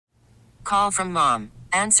Call from mom.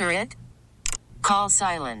 Answer it. Call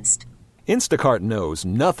silenced. Instacart knows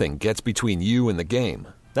nothing gets between you and the game.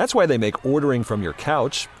 That's why they make ordering from your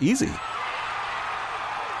couch easy.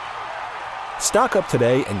 Stock up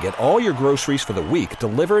today and get all your groceries for the week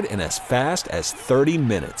delivered in as fast as 30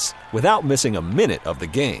 minutes without missing a minute of the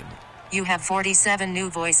game. You have 47 new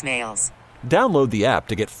voicemails. Download the app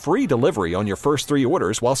to get free delivery on your first 3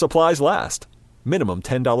 orders while supplies last. Minimum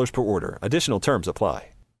 $10 per order. Additional terms apply.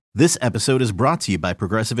 This episode is brought to you by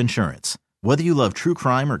Progressive Insurance. Whether you love true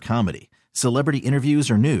crime or comedy, celebrity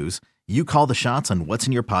interviews or news, you call the shots on what's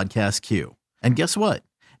in your podcast queue. And guess what?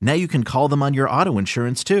 Now you can call them on your auto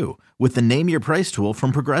insurance too with the Name Your Price tool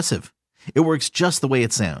from Progressive. It works just the way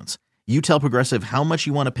it sounds. You tell Progressive how much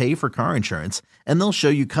you want to pay for car insurance, and they'll show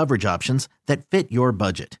you coverage options that fit your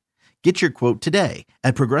budget. Get your quote today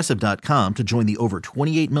at Progressive.com to join the over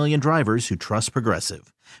 28 million drivers who trust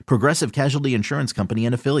Progressive. Progressive Casualty Insurance Company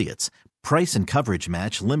and Affiliates. Price and coverage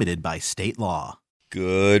match limited by state law.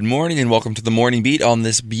 Good morning and welcome to the Morning Beat on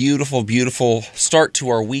this beautiful, beautiful start to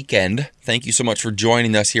our weekend. Thank you so much for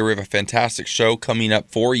joining us here. We have a fantastic show coming up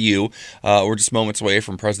for you. We're just moments away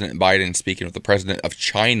from President Biden speaking with the president of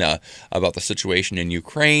China about the situation in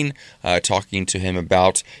Ukraine, talking to him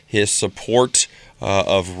about his support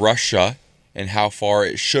of Russia and how far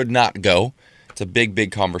it should not go. It's a big,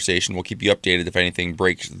 big conversation. We'll keep you updated if anything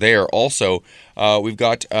breaks there. Also, we've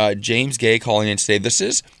got James Gay calling in today. This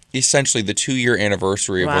is essentially the 2-year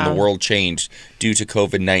anniversary of when the world changed due to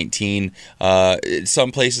COVID-19.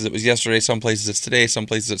 Some places it was yesterday, some places it's today, some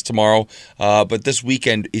places it's tomorrow. But this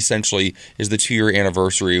weekend essentially is the 2-year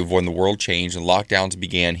anniversary of when the world changed and lockdowns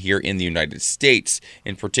began here in the United States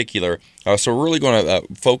in particular. So we're really going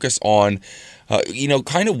to focus on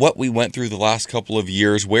kind of what we went through the last couple of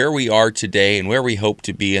years, where we are today, and where we hope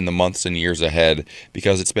to be in the months and years ahead,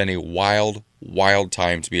 because it's been a wild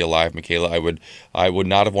time to be alive, Michaela. I would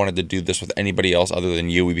not have wanted to do this with anybody else other than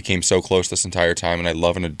you. We became so close this entire time, and I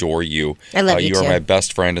love and adore you. I love you You too. are my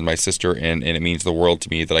best friend and my sister, and it means the world to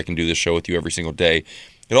me that I can do this show with you every single day.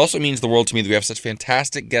 It also means the world to me that we have such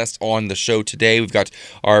fantastic guests on the show today. We've got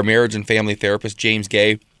our marriage and family therapist, James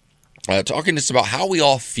Gay, talking to us about how we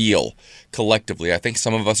all feel collectively. I think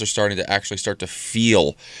some of us are starting to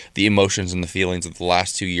feel the emotions and the feelings of the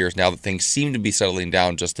last 2 years now that things seem to be settling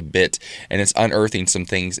down just a bit, and it's unearthing some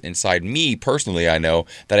things inside me personally, I know,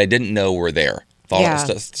 that I didn't know were there.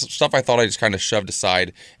 Stuff I thought I just kind of shoved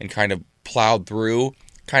aside and kind of plowed through,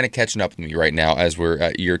 kind of catching up with me right now as we're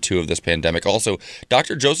at year 2 of this pandemic. Also,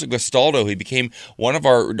 Dr. Joseph Gastaldo, he became one of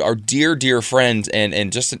our dear friends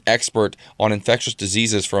and just an expert on infectious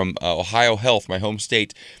diseases from Ohio Health, my home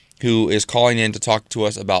state, who is calling in to talk to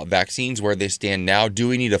us about vaccines, where they stand now. Do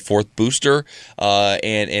we need a 4th booster?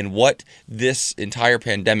 And what this entire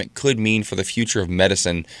pandemic could mean for the future of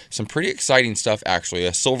medicine. Some pretty exciting stuff, actually,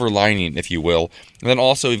 a silver lining, if you will. And then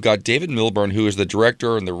also we've got David Milburn, who is the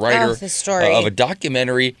director and the writer of a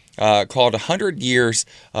documentary called 100 Years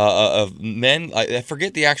of Men. I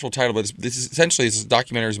forget the actual title, but this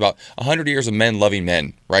documentary is about 100 years of men loving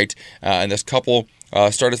men, right? And this couple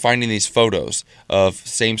started finding these photos of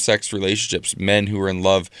same-sex relationships, men who were in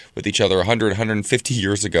love with each other 100, 150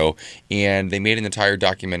 years ago, and they made an entire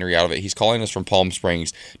documentary out of it. He's calling us from Palm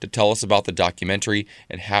Springs to tell us about the documentary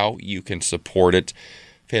and how you can support it.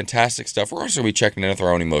 Fantastic stuff. We're also going to be checking in with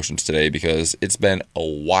our own emotions today because it's been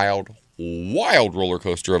a wild roller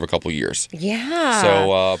coaster of a couple years. Yeah.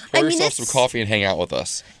 So pour yourself some coffee and hang out with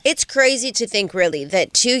us. It's crazy to think, really,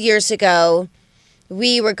 that 2 years ago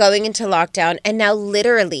we were going into lockdown, and now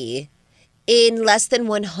literally in less than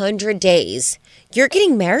 100 days, you're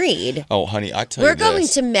getting married. Oh, honey, I tell you We're going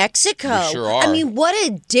to Mexico. We sure are. I mean, what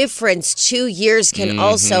a difference 2 years can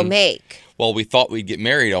also make. Well, we thought we'd get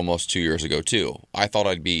married almost 2 years ago, too. I thought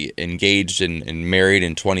I'd be engaged and married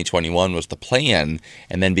in 2021 was the plan.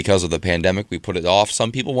 And then because of the pandemic, we put it off.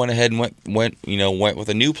 Some people went ahead and went with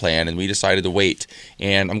a new plan, and we decided to wait.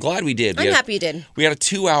 And I'm glad we did. I'm happy you did. We had a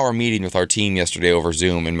 2-hour meeting with our team yesterday over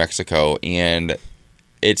Zoom in Mexico, and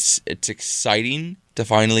it's exciting to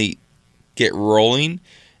finally get rolling.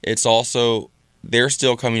 It's also, they're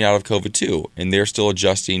still coming out of COVID too, and they're still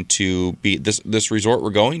adjusting to be this resort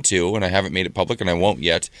we're going to, and I haven't made it public and I won't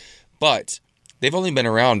yet, but they've only been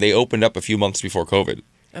around. They opened up a few months before COVID.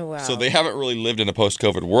 Oh, wow. So they haven't really lived in a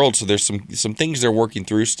post-COVID world, so there's some things they're working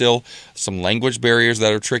through still, some language barriers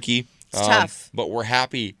that are tricky. It's tough. But we're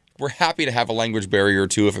happy to have a language barrier or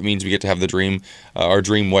two if it means we get to have our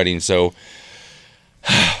dream wedding. So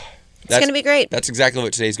it's going to be great. That's exactly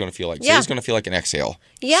what today's going to feel like. Yeah. Today's going to feel like an exhale.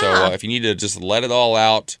 Yeah. So if you need to just let it all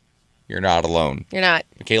out, You're not alone. You're not.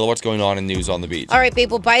 Michaela, what's going on in News on the Beat? All right,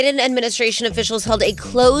 babe. Well, Biden administration officials held a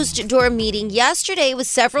closed-door meeting yesterday with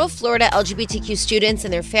several Florida LGBTQ students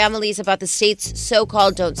and their families about the state's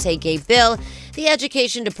so-called Don't Say Gay bill. The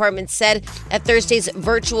Education Department said at Thursday's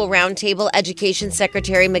virtual roundtable, Education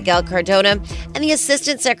Secretary Miguel Cardona and the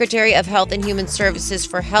Assistant Secretary of Health and Human Services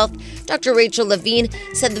for Health, Dr. Rachel Levine,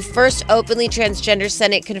 said the first openly transgender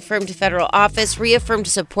Senate confirmed federal office reaffirmed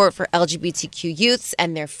support for LGBTQ youths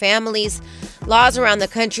and their families. Laws around the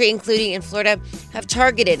country, including in Florida, have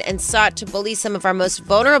targeted and sought to bully some of our most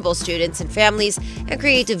vulnerable students and families and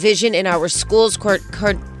create division in our schools,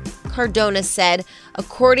 Cardona said,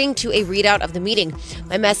 according to a readout of the meeting.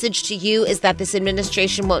 My message to you is that this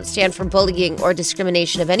administration won't stand for bullying or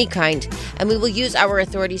discrimination of any kind, and we will use our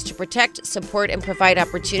authorities to protect, support, and provide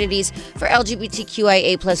opportunities for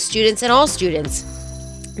LGBTQIA+ students and all students.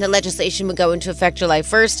 The legislation would go into effect July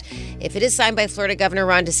 1st if it is signed by Florida Governor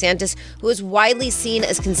Ron DeSantis, who is widely seen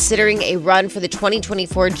as considering a run for the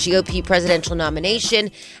 2024 GOP presidential nomination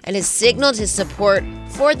and has signaled his support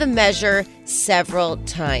for the measure several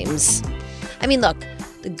times. I mean, look,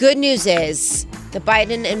 the good news is the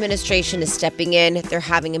Biden administration is stepping in. They're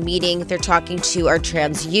having a meeting. They're talking to our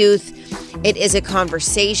trans youth. It is a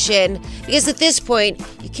conversation because at this point,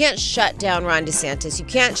 you can't shut down Ron DeSantis. You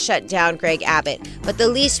can't shut down Greg Abbott. But the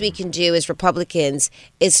least we can do as Republicans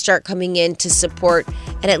is start coming in to support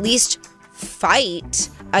and at least fight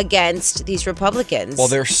against these Republicans. Well,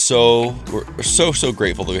 we're so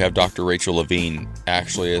grateful that we have Dr. Rachel Levine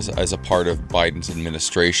actually as a part of Biden's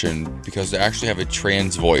administration, because to actually have a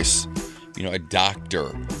trans voice, a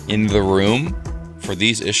doctor in the room for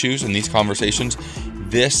these issues and these conversations.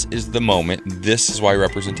 This is the moment. This is why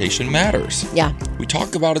representation matters. Yeah. We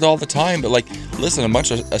talk about it all the time, but listen, a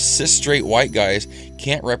bunch of cis straight white guys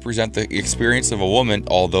can't represent the experience of a woman,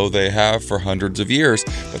 although they have for hundreds of years,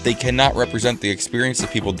 but they cannot represent the experience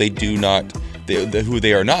of people who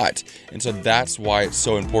they are not. And so that's why it's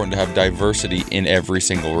so important to have diversity in every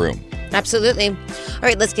single room. Absolutely. All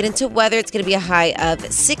right, let's get into weather. It's going to be a high of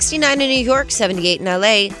 69 in New York, 78 in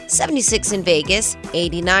LA, 76 in Vegas,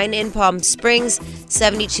 89 in Palm Springs,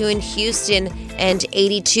 72 in Houston, and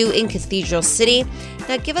 82 in Cathedral City.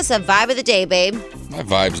 Now give us a vibe of the day, babe. My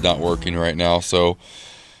vibe's not working right now, so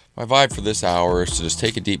my vibe for this hour is to just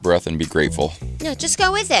take a deep breath and be grateful. Yeah, just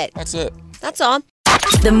go with it. That's it. That's all.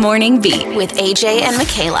 The Morning Beat with AJ and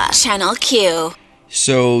Michaela. Channel Q.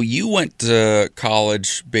 So you went to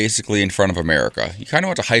college basically in front of America. You kind of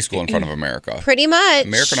went to high school in front of America. Pretty much.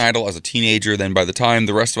 American Idol as a teenager. Then by the time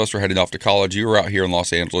the rest of us were heading off to college, you were out here in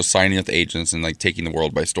Los Angeles signing with agents and taking the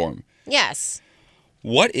world by storm. Yes.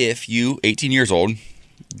 What if you, 18 years old,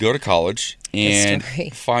 go to college and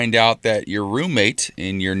find out that your roommate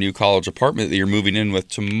in your new college apartment that you're moving in with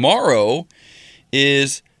tomorrow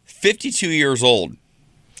is 52 years old?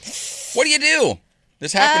 What do you do?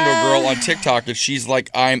 This happened to a girl on TikTok, and she's like,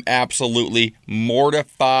 I'm absolutely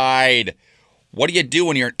mortified. What do you do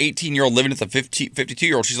when you're an 18-year-old living with a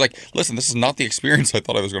 52-year-old? She's like, listen, this is not the experience I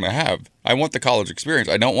thought I was going to have. I want the college experience.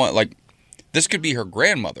 I don't want, this could be her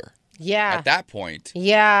grandmother. Yeah. At that point.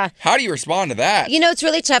 Yeah. How do you respond to that? It's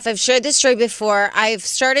really tough. I've shared this story before. I've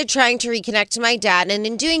started trying to reconnect to my dad, and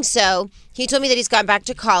in doing so, he told me that he's gone back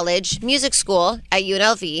to college, music school at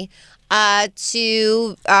UNLV,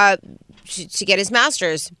 to get his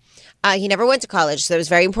master's. He never went to college, so it was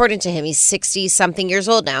very important to him. He's 60-something years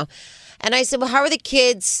old now. And I said, well, how are the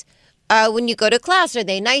kids when you go to class? Are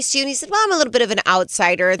they nice to you? And he said, well, I'm a little bit of an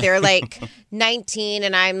outsider. They're 19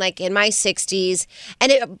 and I'm in my 60s.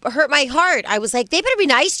 And it hurt my heart. I was like, they better be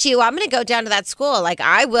nice to you. I'm going to go down to that school.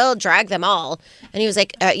 I will drag them all. And he was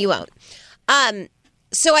like, you won't.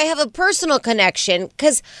 So I have a personal connection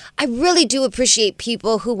because I really do appreciate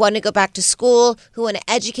people who want to go back to school, who want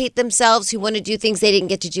to educate themselves, who want to do things they didn't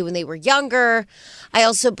get to do when they were younger. I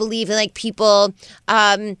also believe in people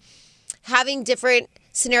having different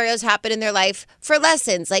scenarios happen in their life for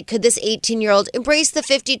lessons. Could this 18-year-old embrace the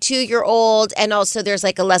 52-year-old? And also there's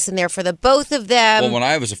a lesson there for the both of them. Well, when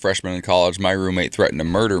I was a freshman in college, my roommate threatened to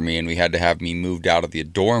murder me, and we had to have me moved out of the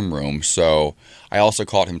dorm room. So I also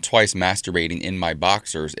caught him twice masturbating in my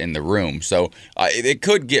boxers in the room. So it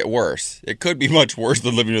could get worse. It could be much worse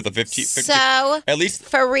than living with a 50. So at least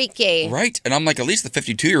freaky. Right. And I'm at least the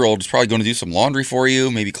 52-year-old is probably going to do some laundry for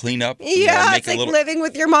you, maybe clean up. Yeah, it's living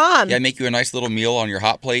with your mom. Yeah, make you a nice little meal on your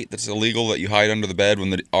hot plate that's illegal that you hide under the bed when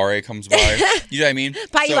the RA comes by. You know what I mean?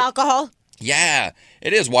 Buy you alcohol. Yeah.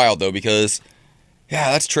 It is wild, though, because...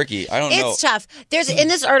 yeah, that's tricky. I don't know. It's tough. In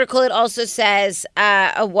this article, it also says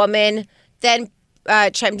a woman then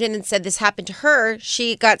chimed in and said this happened to her.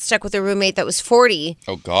 She got stuck with a roommate that was 40.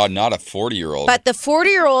 Oh, God, not a 40-year-old. But the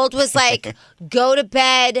 40-year-old was like, go to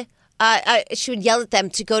bed. She would yell at them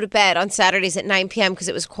to go to bed on Saturdays at 9 p.m. because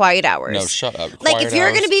it was quiet hours. No, shut up. Like, if you're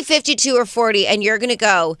going to be 52 or 40 and you're going to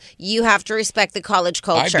go, you have to respect the college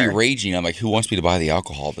culture. I'd be raging. I'm like, who wants me to buy the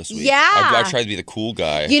alcohol this week? Yeah. I try to be the cool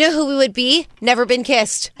guy. You know who we would be? Never been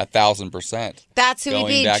kissed. 1,000%. That's who we'd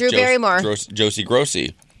be, Going back, Drew Barrymore. Josie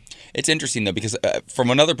Grossi. It's interesting, though, because from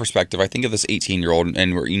another perspective, I think of this 18-year-old,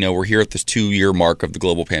 and we're here at this 2-year mark of the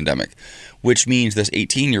global pandemic, which means this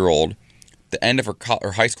 18-year-old, the end of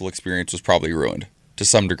her high school experience was probably ruined to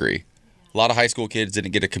some degree. A lot of high school kids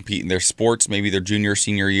didn't get to compete in their sports, maybe their junior,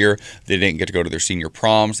 senior year. They didn't get to go to their senior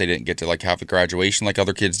proms. They didn't get to have the graduation like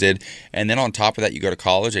other kids did. And then on top of that, you go to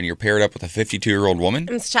college and you're paired up with a 52-year-old woman.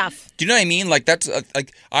 It's tough. Do you know what I mean? That's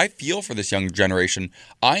I feel for this young generation.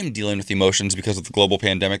 I'm dealing with emotions because of the global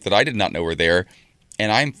pandemic that I did not know were there.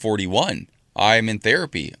 And I'm 41. I'm in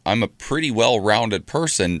therapy. I'm a pretty well-rounded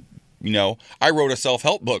person. I wrote a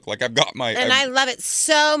self-help book. I've got my... And I love it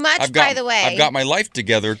so much, by the way. I've got my life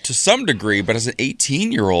together to some degree, but as an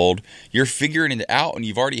 18-year-old, you're figuring it out, and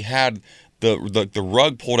you've already had the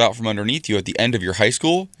rug pulled out from underneath you at the end of your high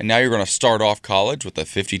school, and now you're going to start off college with a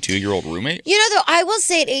 52-year-old roommate? Though, I will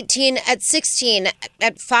say at 18, at 16,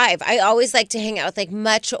 at 5, I always like to hang out with,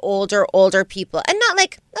 much older people. And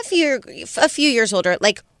not, a few years older,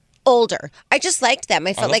 older. I just liked them.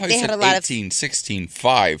 I felt like they had a lot 18, 16,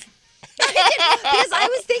 5. Because I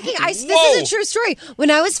was thinking, this is a true story.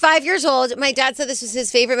 When I was 5 years old, my dad said this was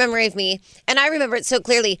his favorite memory of me, and I remember it so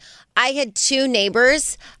clearly. I had 2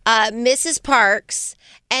 neighbors, Mrs. Parks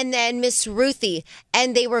and then Miss Ruthie,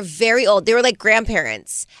 and they were very old. They were like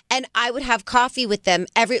grandparents, and I would have coffee with them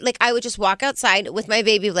I would just walk outside with my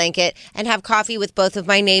baby blanket and have coffee with both of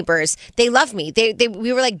my neighbors. They loved me.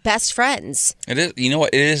 We were like best friends. It is. You know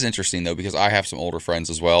what? It is interesting though, because I have some older friends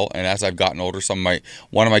as well, and as I've gotten older,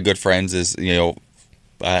 one of my good friends is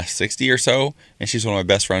 60 or so, and she's one of my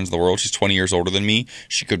best friends in the world. She's 20 years older than me.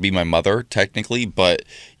 She could be my mother technically, but.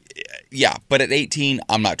 Yeah, but at 18,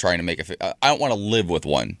 I'm not trying to make I don't want to live with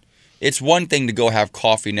one. It's one thing to go have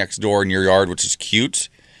coffee next door in your yard, which is cute.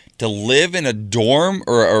 To live in a dorm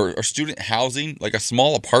or student housing, like a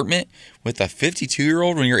small apartment with a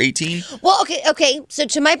 52-year-old when you're 18? Well, okay. So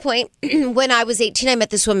to my point, when I was 18, I met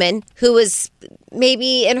this woman who was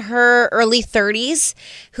maybe in her early 30s,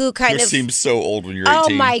 who seems so old when you're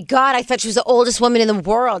 18. Oh, my God. I thought she was the oldest woman in the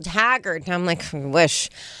world, haggard. And I'm like, I wish.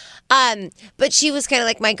 But she was kind of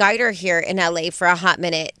like my guider here in LA for a hot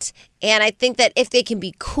minute. And I think that if they can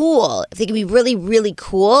be cool, if they can be really, really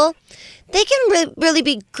cool, they can really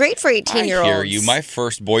be great for 18-year-olds. I hear you. My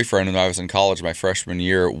first boyfriend when I was in college, my freshman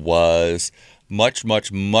year, was much, much,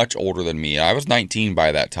 much older than me. I was 19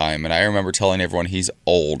 by that time. And I remember telling everyone he's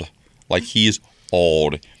old. He's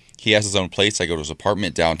old. He has his own place. I go to his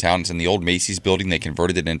apartment downtown. It's in the old Macy's building. They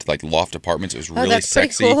converted it into loft apartments. It was really that's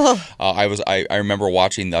sexy. Pretty cool. I remember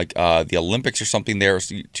watching the Olympics or something there. It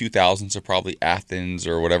was 2000s, so probably Athens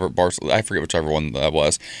or whatever. Barcelona. I forget whichever one that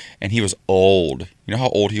was. And he was old. You know how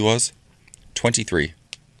old he was? 23.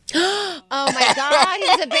 Oh my God,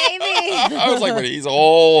 he's a baby. I was like, but he's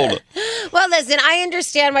old. Well, listen, I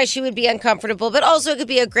understand why she would be uncomfortable, but also it could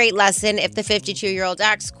be a great lesson if the 52-year-old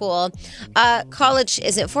acts cool. College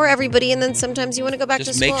isn't for everybody, and then sometimes you want to go back to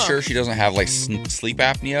school. Just make sure she doesn't have sleep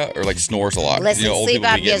apnea or snores a lot. Listen, old sleep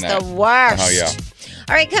people be apnea is getting the that. worst. Oh, yeah.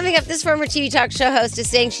 All right, coming up, this former TV talk show host is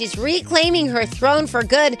saying she's reclaiming her throne for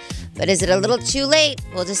good, but is it a little too late?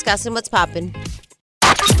 We'll discuss in What's Poppin'.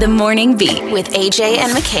 The Morning Beat with AJ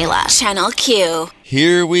and Michaela. Channel Q.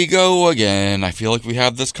 Here we go again. I feel like we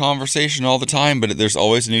have this conversation all the time, but there's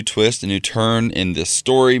always a new twist, a new turn in this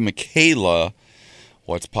story. Michaela,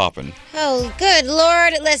 what's poppin'? Oh, good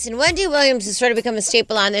Lord. Listen, Wendy Williams has sort of become a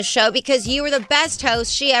staple on this show because you were the best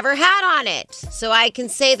host she ever had on it. So I can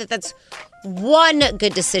say that that's one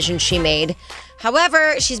good decision she made.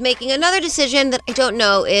 However, she's making another decision that I don't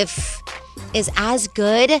know if is as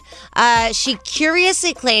good. She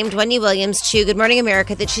curiously claimed, Wendy Williams, to Good Morning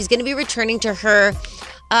America, that she's going to be returning to her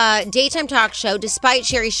daytime talk show despite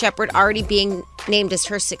Sherri Shepherd already being named as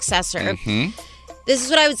her successor. Mm-hmm. This is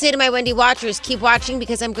what I would say to my Wendy watchers. Keep watching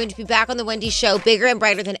because I'm going to be back on The Wendy Show, bigger and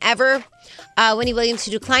brighter than ever. Wendy Williams,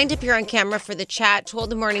 who declined to appear on camera for the chat, told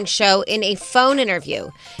The Morning Show in a phone interview.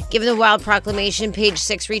 Given the wild proclamation, Page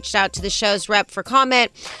 6 reached out to the show's rep for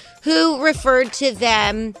comment, who referred to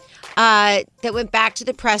them that went back to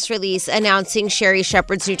the press release announcing Sherri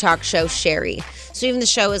Shepherd's new talk show, Sherri. So even the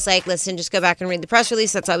show was like, listen, just go back and read the press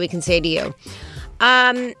release. That's all we can say to you.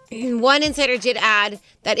 One insider did add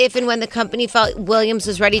that if and when the company felt Williams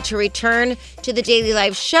was ready to return to the Daily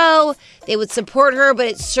Live show, they would support her, but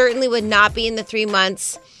it certainly would not be in the 3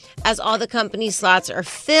 months as all the company slots are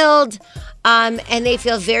filled. And they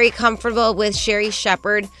feel very comfortable with Sherri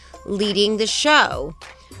Shepherd leading the show.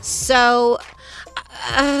 So,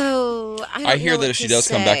 I hear that if she does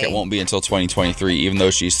come back, it won't be until 2023, even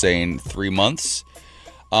though she's saying 3 months.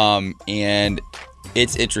 And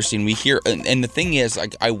it's interesting. We hear, and the thing is,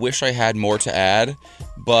 I wish I had more to add,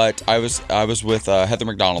 but I was with Heather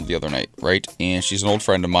McDonald the other night, right? And she's an old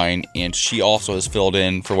friend of mine, and she also has filled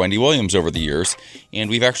in for Wendy Williams over the years. And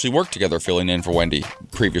we've actually worked together filling in for Wendy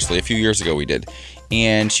previously. A few years ago we did.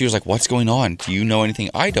 And she was like, "What's going on? Do you know anything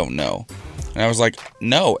I don't know?" And I was like,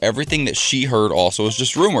 "No, everything that she heard also is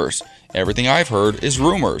just rumors. Everything I've heard is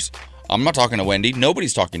rumors. I'm not talking to Wendy.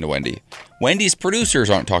 Nobody's talking to Wendy. Wendy's producers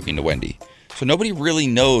aren't talking to Wendy. So nobody really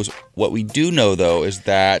knows. What we do know, though, is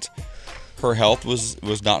that her health was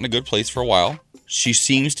not in a good place for a while. She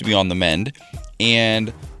seems to be on the mend.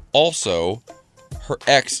 And also, her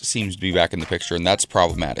ex seems to be back in the picture, and that's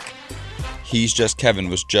problematic. He's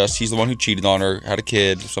the one who cheated on her, had a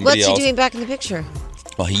kid, somebody else. What's he doing back in the picture?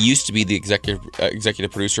 Well, he used to be the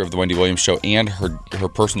executive producer of the Wendy Williams show and her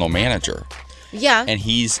personal manager. Yeah. And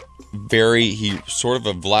he's sort of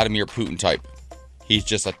a Vladimir Putin type. He's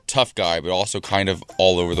just a tough guy, but also kind of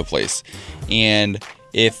all over the place. And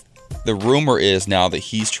if the rumor is now that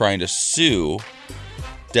he's trying to sue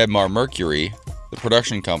Debmar Mercury, the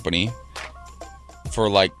production company, for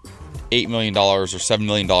like $8 million or $7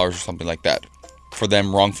 million or something like that, for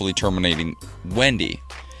them wrongfully terminating Wendy.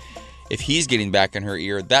 If he's getting back in her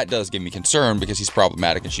ear, that does give me concern because he's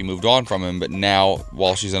problematic and she moved on from him. But now,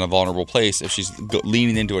 while she's in a vulnerable place, if she's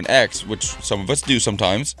leaning into an ex, which some of us do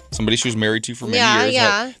sometimes, somebody she was married to for many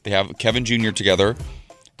years, they have Kevin Jr. together,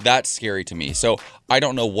 that's scary to me. So I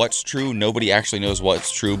don't know what's true. Nobody actually knows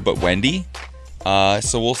what's true but Wendy.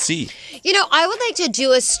 So we'll see. You know, I would like to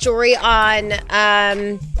do a story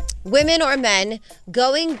on women or men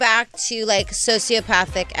going back to like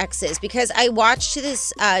sociopathic exes, because I watched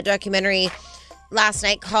this documentary last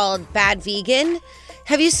night called Bad Vegan.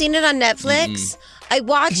 Have you seen it on Netflix? Mm-hmm. I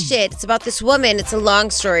watched it. It's about this woman. It's a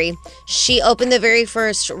long story. She opened the very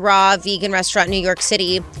first raw vegan restaurant in New York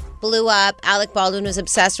City, blew up. Alec Baldwin was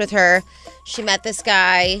obsessed with her. She met this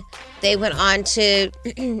guy. They went on to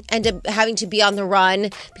end up having to be on the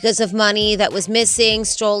run because of money that was missing,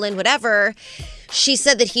 stolen, whatever. She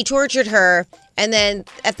said that he tortured her. And then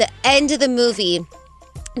at the end of the movie,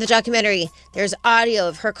 the documentary, there's audio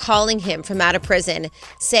of her calling him from out of prison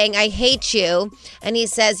saying, "I hate you." And he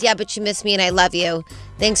says, "Yeah, but you miss me and I love you.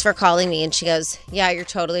 Thanks for calling me." And she goes, "Yeah, you're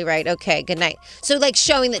totally right. Okay, good night." So like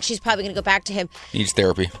showing that she's probably going to go back to him. Needs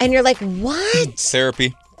therapy. And you're like, what?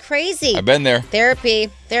 Therapy. Crazy. I've been there. Therapy.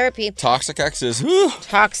 Toxic exes. Whew.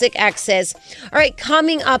 Toxic exes. All right,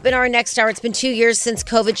 coming up in our next hour, it's been 2 years since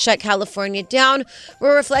COVID shut California down.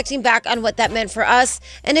 We're reflecting back on what that meant for us,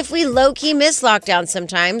 and if we low-key miss lockdown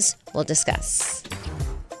sometimes, we'll discuss.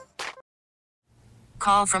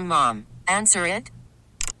 Call from mom. Answer it.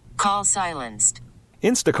 Call silenced.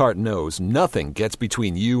 Instacart knows nothing gets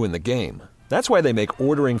between you and the game. That's why they make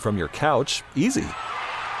ordering from your couch easy.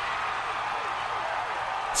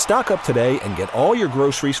 Stock up today and get all your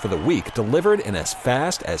groceries for the week delivered in as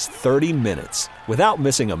fast as 30 minutes without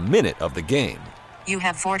missing a minute of the game. You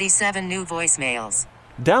have 47 new voicemails.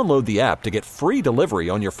 Download the app to get free delivery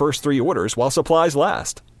on your first 3 orders while supplies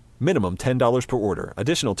last. Minimum $10 per order.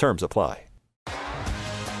 Additional terms apply.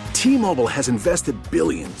 T-Mobile has invested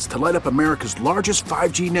billions to light up America's largest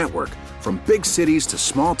 5G network, from big cities to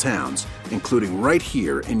small towns, including right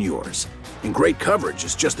here in yours. And great coverage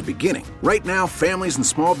is just the beginning. Right now, families and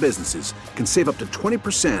small businesses can save up to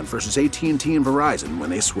 20% versus AT&T and Verizon when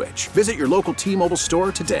they switch. Visit your local T-Mobile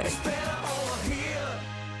store today.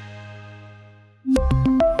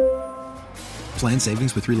 Plan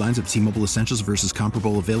savings with 3 lines of T-Mobile Essentials versus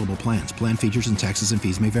comparable available plans. Plan features and taxes and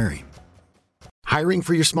fees may vary. Hiring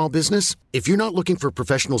for your small business? If you're not looking for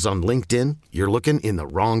professionals on LinkedIn, you're looking in the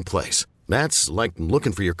wrong place. That's like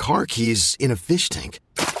looking for your car keys in a fish tank.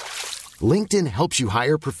 LinkedIn helps you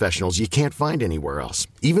hire professionals you can't find anywhere else,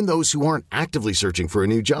 even those who aren't actively searching for a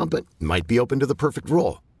new job but might be open to the perfect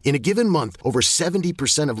role. In a given month, over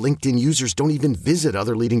 70% of LinkedIn users don't even visit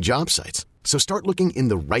other leading job sites. So start looking in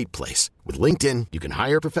the right place. With LinkedIn, you can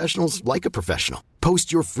hire professionals like a professional.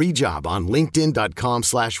 Post your free job on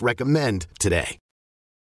linkedin.com/recommend today.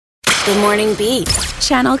 The Morning Beat,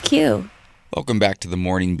 Channel Q. Welcome back to the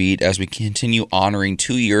Morning Beat as we continue honoring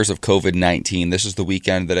 2 years of COVID-19. This is the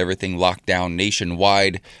weekend that everything locked down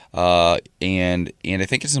nationwide, and I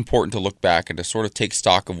think it's important to look back and to sort of take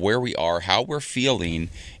stock of where we are, how we're feeling,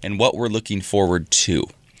 and what we're looking forward to.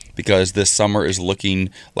 Because this summer is looking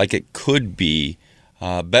like it could be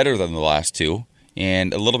better than the last two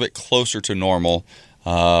and a little bit closer to normal.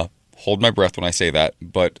 Hold my breath when I say that,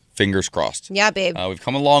 but fingers crossed. Yeah, babe. We've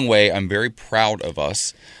come a long way. I'm very proud of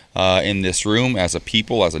us. In this room, as a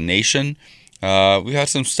people, as a nation. We've had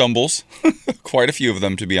some stumbles, quite a few of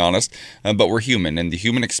them, to be honest, but we're human, and the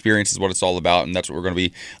human experience is what it's all about, and that's what we're going to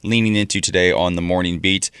be leaning into today on the Morning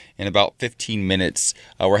Beat. In about 15 minutes,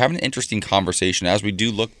 we're having an interesting conversation. As we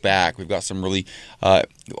do look back, we've got some really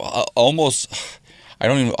almost, I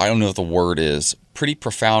don't know what the word is, pretty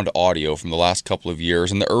profound audio from the last couple of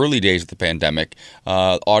years, in the early days of the pandemic,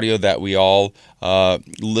 audio that we all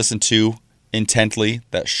listened to intently,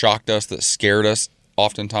 that shocked us, that scared us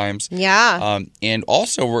oftentimes. Yeah. And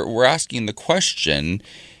also, we're asking the question,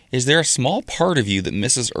 is there a small part of you that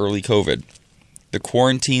misses early COVID? The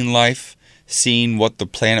quarantine life, seeing what the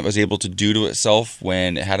planet was able to do to itself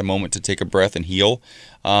when it had a moment to take a breath and heal.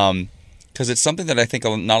 Because it's something that I think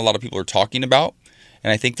not a lot of people are talking about.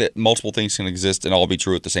 And I think that multiple things can exist and all be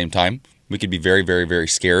true at the same time. We could be very, very, very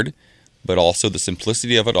scared, but also the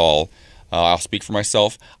simplicity of it all. I'll speak for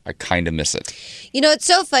myself. I kind of miss it. You know, it's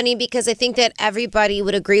so funny because I think that everybody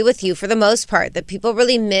would agree with you for the most part, that people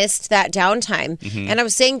really missed that downtime. Mm-hmm. And I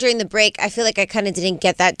was saying during the break, I feel like I kind of didn't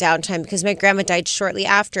get that downtime because my grandma died shortly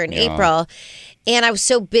after in April. And I was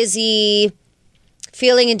so busy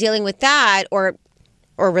feeling and dealing with that, or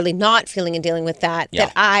really not feeling and dealing with that,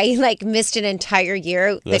 that I missed an entire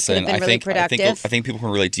year. Listen, that could have been really productive. I think people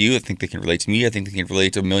can relate to you. I think they can relate to me. I think they can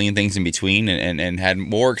relate to a million things in between and had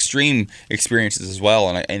more extreme experiences as well.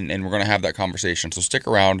 And we're going to have that conversation. So stick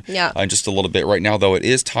around in just a little bit. Right now, though, it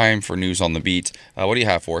is time for News on the Beat. What do you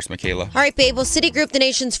have for us, Michaela? All right, babe. Well, Citigroup, the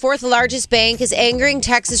nation's fourth largest bank, is angering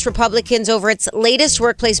Texas Republicans over its latest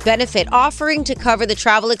workplace benefit offering to cover the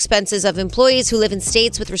travel expenses of employees who live in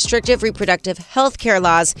states with restrictive reproductive health care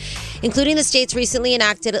laws, including the state's recently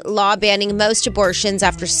enacted law banning most abortions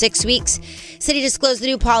after 6 weeks. Citi disclosed the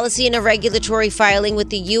new policy in a regulatory filing with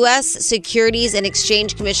the U.S. Securities and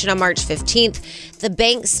Exchange Commission on March 15th. The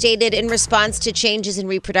bank stated in response to changes in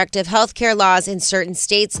reproductive health care laws in certain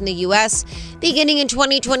states in the U.S., beginning in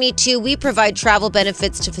 2022, we provide travel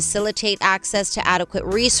benefits to facilitate access to adequate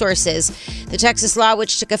resources. The Texas law,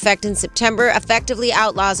 which took effect in September, effectively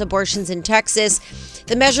outlaws abortions in Texas.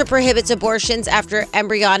 The measure prohibits abortions after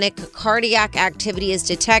embryonic cardiac activity is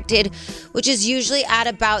detected, which is usually at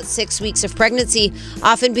about 6 weeks of pregnancy,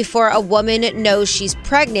 often before a woman knows she's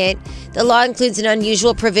pregnant. The law includes an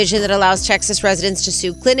unusual provision that allows Texas residents to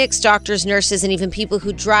sue clinics, doctors, nurses, and even people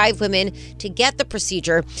who drive women to get the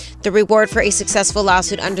procedure. The reward for a successful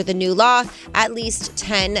lawsuit under the new law, at least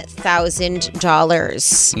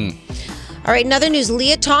 $10,000. All right, in other news,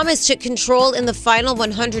 Leah Thomas took control in the final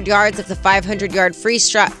 100 yards of the 500-yard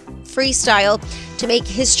freestyle to make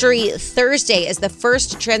history Thursday as the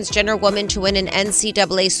first transgender woman to win an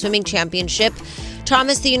NCAA swimming championship.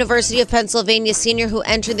 Thomas, the University of Pennsylvania senior who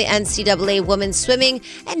entered the NCAA Women's Swimming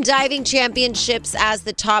and Diving Championships as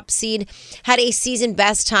the top seed, had a season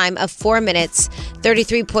best time of 4 minutes,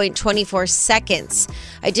 33.24 seconds.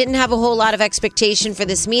 I didn't have a whole lot of expectation for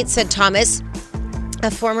this meet, said Thomas, a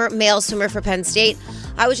former male swimmer for Penn State.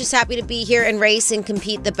 I was just happy to be here and race and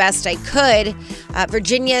compete the best I could.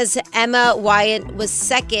 Virginia's Emma Wyatt was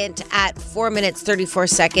second at 4 minutes, 34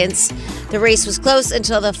 seconds. The race was close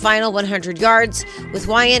until the final 100 yards, with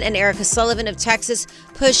Wyatt and Erica Sullivan of Texas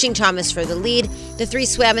pushing Thomas for the lead. The three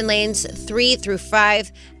swam in lanes 3 through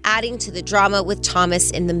 5, adding to the drama with Thomas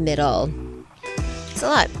in the middle. It's a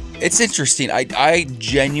lot. It's interesting. I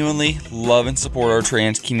genuinely love and support our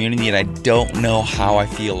trans community, and I don't know how I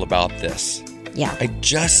feel about this. Yeah. I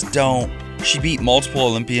just don't. She beat multiple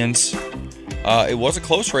Olympians. It was a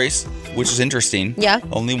close race, which is interesting. Yeah.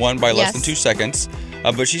 Only won by less than 2 seconds.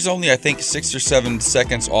 But she's only, I think, 6 or 7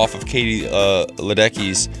 seconds off of Katie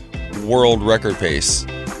Ledecky's world record pace.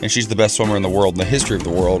 And she's the best swimmer in the world, in the history of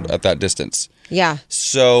the world, at that distance. Yeah.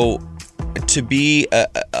 So to be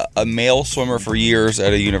a male swimmer for years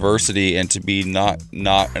at a university and to be not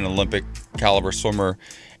an Olympic caliber swimmer,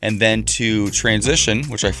 and then to transition,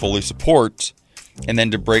 which I fully support, and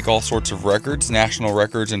then to break all sorts of records, national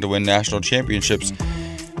records, and to win national championships,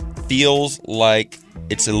 feels like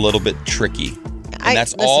it's a little bit tricky. And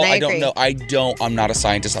that's all. I don't know. I'm not a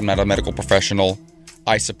scientist. I'm not a medical professional.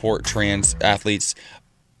 I support trans athletes.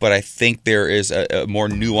 but I think there is a more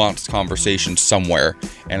nuanced conversation somewhere,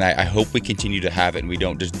 and I hope we continue to have it, and we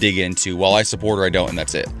don't just dig into, well, I support or I don't, and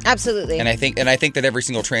that's it. Absolutely. And I think that every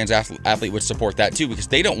single trans athlete would support that too, because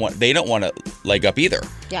they don't want to leg up either.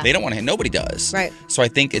 Yeah. They don't want to. Nobody does. Right. So I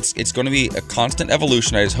think it's going to be a constant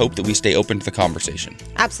evolution. I just hope that we stay open to the conversation.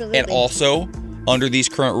 Absolutely. And also, under these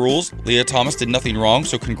current rules, Leah Thomas did nothing wrong.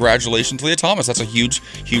 So congratulations, Leah Thomas. That's a huge,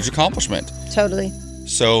 huge accomplishment. Totally.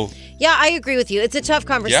 So. Yeah, I agree with you. It's a tough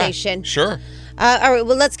conversation. Yeah, sure. All right,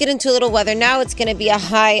 well, let's get into a little weather now. It's going to be a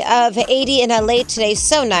high of 80 in LA today.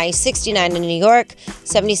 So nice. 69 in New York,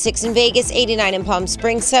 76 in Vegas, 89 in Palm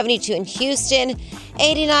Springs, 72 in Houston,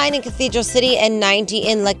 89 in Cathedral City, and 90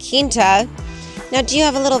 in La Quinta. Now, do you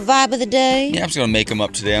have a little vibe of the day? Yeah, I'm just going to make them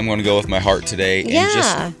up today. I'm going to go with my heart today and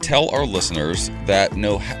just tell our listeners that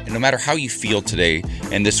no matter how you feel today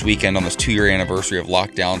and this weekend on this 2-year anniversary of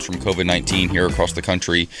lockdowns from COVID-19 here across the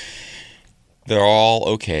country, they're all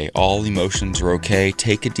okay. All emotions are okay.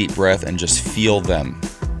 Take a deep breath and just feel them.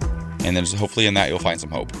 And then hopefully in that you'll find some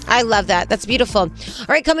hope. I love that. That's beautiful. All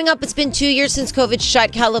right, coming up, it's been 2 years since COVID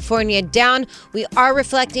shut California down. We are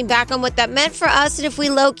reflecting back on what that meant for us and if we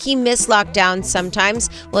low-key miss lockdown sometimes.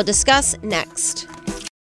 We'll discuss next.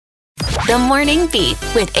 The Morning Beat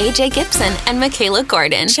with AJ Gibson and Michaela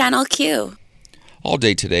Gordon. Channel Q. All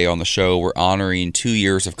day today on the show, we're honoring 2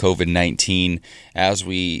 years of COVID-19 as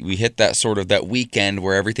we hit that weekend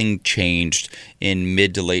where everything changed in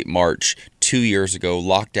mid to late March. 2 years ago,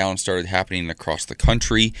 lockdown started happening across the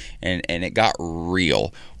country, and it got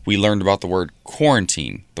real. We learned about the word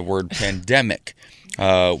quarantine, the word pandemic.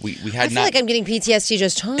 I feel like I'm getting PTSD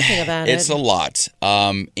just talking about it. It's a lot.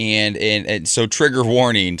 And so trigger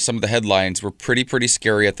warning, some of the headlines were pretty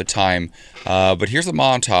scary at the time. But here's a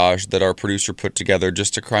montage that our producer put together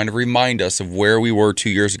just to kind of remind us of where we were 2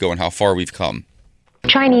 years ago and how far we've come.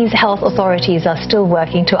 Chinese health authorities are still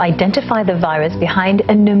working to identify the virus behind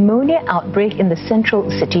a pneumonia outbreak in the central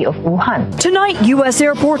city of Wuhan. Tonight, U.S.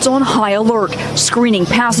 airports on high alert, screening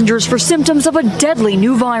passengers for symptoms of a deadly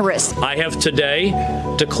new virus. I have today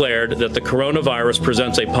declared that the coronavirus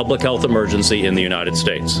presents a public health emergency in the United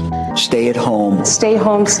States. Stay at home. Stay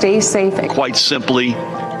home, stay safe. Quite simply,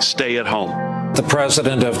 stay at home. The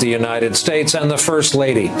President of the United States and the First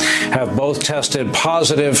Lady have both tested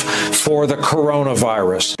positive for the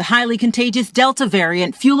coronavirus. The highly contagious Delta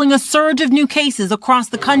variant fueling a surge of new cases across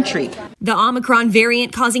the country. The Omicron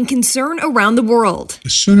variant causing concern around the world.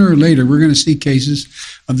 Sooner or later, we're going to see cases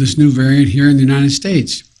of this new variant here in the United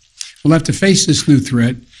States. We'll have to face this new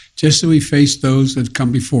threat just as we faced those that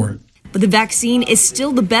come before it. But the vaccine is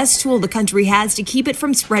still the best tool the country has to keep it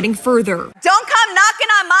from spreading further. Don't come knocking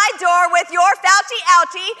on my door with your Fauci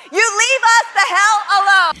outie. You leave us the hell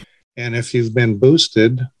alone. And if you've been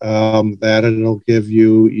boosted, that it'll give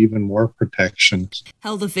you even more protection.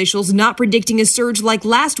 Health officials not predicting a surge like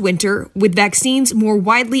last winter, with vaccines more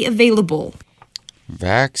widely available.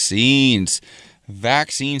 Vaccines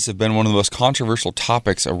have been one of the most controversial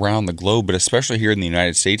topics around the globe, but especially here in the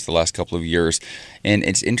United States the last couple of years. And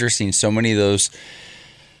it's interesting, so many of those,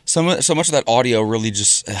 so much of that audio really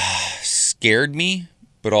just scared me,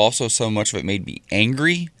 but also so much of it made me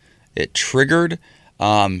angry. It triggered.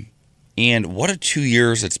 And what a 2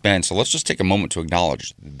 years it's been. So let's just take a moment to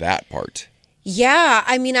acknowledge that part. Yeah,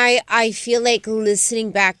 I mean, I feel like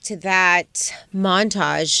listening back to that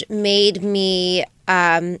montage made me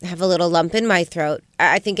have a little lump in my throat.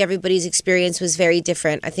 I think everybody's experience was very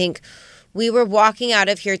different. I think we were walking out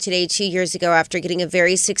of here today 2 years ago after getting a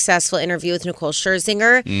very successful interview with Nicole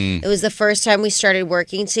Scherzinger. It was the first time we started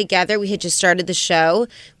working together. We had just started the show.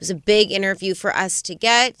 It was a big interview for us to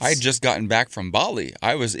get. I had just gotten back from Bali.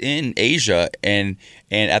 I was in Asia, and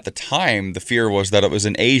at the time, the fear was that it was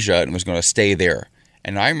in Asia and was going to stay there.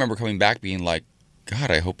 And I remember coming back being like, God,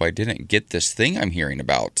 I hope I didn't get this thing I'm hearing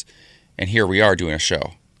about. And here we are doing a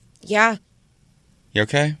show. Yeah. You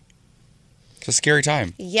okay? It's a scary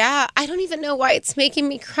time. Yeah. I don't even know why it's making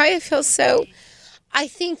me cry. I feel so... I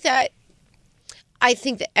think that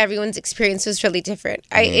everyone's experience was really different.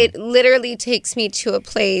 It literally takes me to a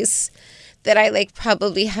place that I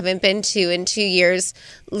probably haven't been to in 2 years.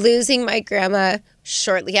 Losing my grandma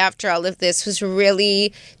shortly after all of this was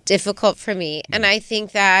really difficult for me. And I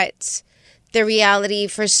think that the reality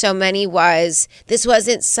for so many was this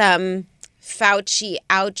wasn't some Fauci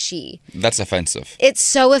ouchie. That's offensive. It's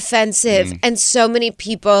so offensive. And so many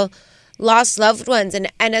people lost loved ones.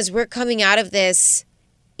 And as we're coming out of this,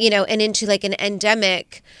 and into an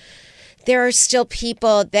endemic, there are still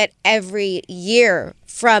people that every year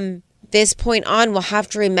from this point on will have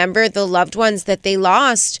to remember the loved ones that they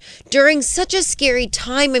lost during such a scary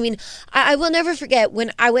time. I mean, I will never forget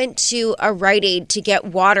when I went to a Rite Aid to get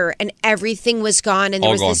water and everything was gone. And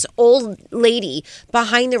there was this old lady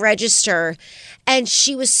behind the register and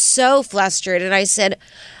she was so flustered. And I said,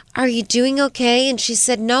 "Are you doing okay?" And she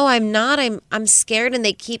said, "No, I'm not. I'm scared and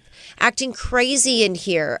they keep acting crazy in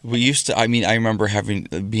here." We used to, I remember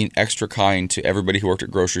being extra kind to everybody who worked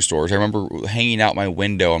at grocery stores. I remember hanging out my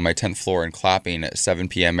window on my 10th floor and clapping at 7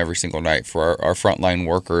 p.m. every single night for our frontline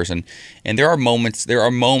workers. And there are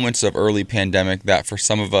moments of early pandemic that for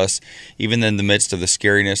some of us, even in the midst of the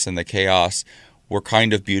scariness and the chaos, were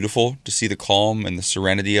kind of beautiful to see the calm and the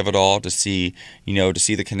serenity of it all, to see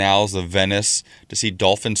the canals of Venice, to see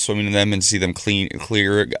dolphins swimming in them and see them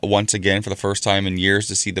clear once again for the first time in years,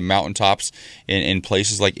 to see the mountaintops in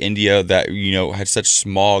places like India that, had such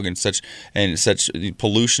smog and such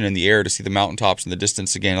pollution in the air, to see the mountaintops in the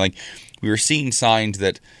distance again. Like, we were seeing signs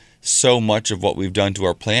that so much of what we've done to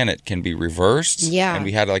our planet can be reversed. Yeah. And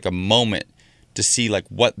we had like a moment to see like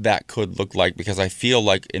what that could look like, because I feel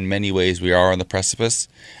like in many ways we are on the precipice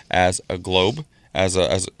as a globe, as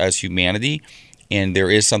humanity, and there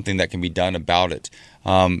is something that can be done about it.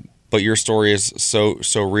 But your story is so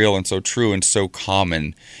real and so true and so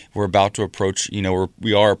common. We're about to approach,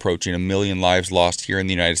 we are approaching 1 million lives lost here in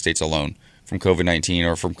the United States alone from COVID-19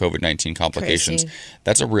 or from COVID-19 complications. Crazy.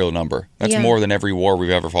 That's a real number. That's more than every war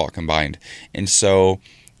we've ever fought combined. And so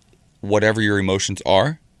whatever your emotions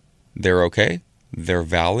are, they're okay. They're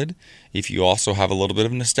valid. If you also have a little bit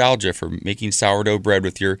of nostalgia for making sourdough bread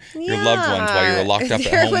with your loved ones while you're locked up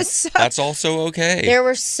at home, that's also okay. There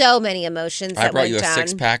were so many emotions that I brought you a down.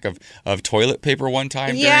 6-pack of toilet paper one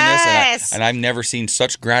time during this, and I've never seen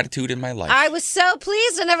such gratitude in my life. I was so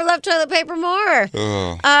pleased. I never loved toilet paper more.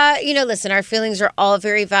 Listen, our feelings are all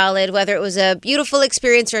very valid, whether it was a beautiful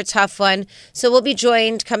experience or a tough one. So we'll be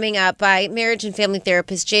joined coming up by marriage and family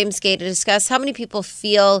therapist James Gay to discuss how many people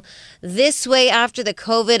feel this way after the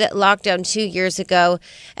COVID lockdown 2 years ago,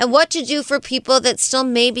 and what to do for people that still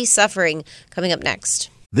may be suffering. Coming up next.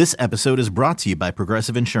 This episode is brought to you by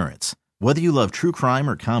Progressive Insurance. Whether you love true crime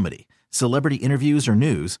or comedy, celebrity interviews or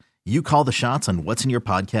news, you call the shots on what's in your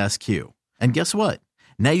podcast queue. And guess what?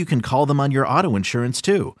 Now you can call them on your auto insurance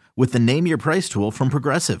too, with the Name Your Price tool from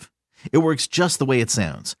Progressive. It works just the way it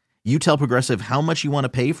sounds. You tell Progressive how much you want to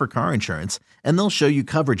pay for car insurance, and they'll show you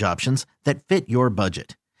coverage options that fit your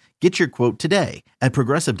budget. Get your quote today at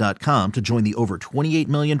Progressive.com to join the over 28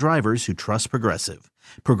 million drivers who trust Progressive.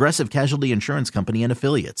 Progressive Casualty Insurance Company and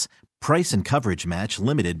Affiliates. Price and coverage match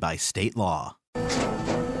limited by state law.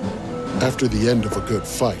 After the end of a good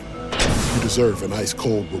fight, you deserve an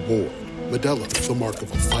ice-cold reward. Modelo is the mark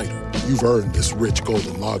of a fighter. You've earned this rich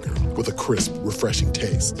golden lager with a crisp, refreshing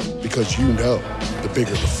taste. Because you know, the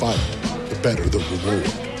bigger the fight, the better the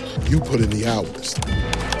reward. You put in the hours,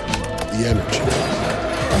 the energy,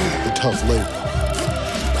 the tough labor.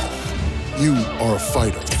 You are a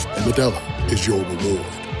fighter, and Modelo is your reward.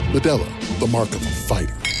 Modelo, the mark of a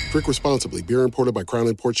fighter. Drink responsibly. Beer imported by Crown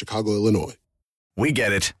Imports, Chicago, Illinois. We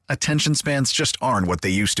get it. Attention spans just aren't what they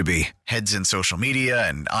used to be. Heads in social media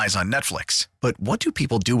and eyes on Netflix. But what do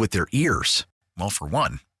people do with their ears? Well, for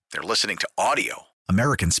one, they're listening to audio.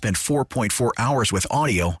 Americans spend 4.4 hours with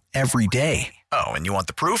audio every day. Oh, and you want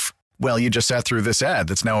the proof? Well, you just sat through this ad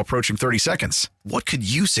that's now approaching 30 seconds. What could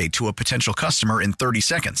you say to a potential customer in 30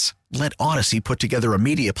 seconds? Let Odyssey put together a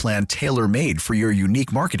media plan tailor-made for your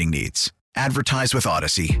unique marketing needs. Advertise with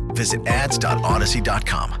Odyssey. Visit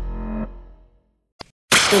ads.odyssey.com.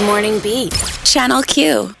 The Morning Beat, Channel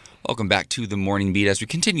Q. Welcome back to The Morning Beat as we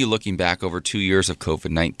continue looking back over 2 years of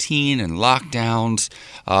COVID-19 and lockdowns.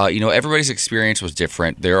 Everybody's experience was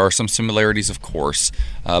different. There are some similarities, of course,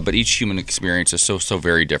 but each human experience is so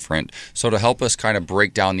very different. So to help us kind of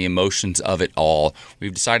break down the emotions of it all,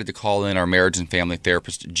 we've decided to call in our marriage and family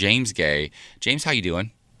therapist, James Gay. James, how you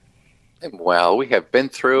doing? Well, we have been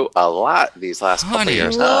through a lot these last couple of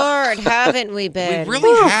years. Lord, haven't we been? We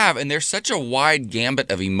really have, and there's such a wide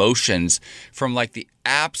gambit of emotions from like the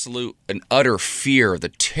absolute and utter fear, the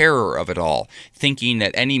terror of it all, thinking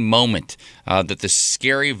at any moment that this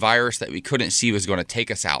scary virus that we couldn't see was going to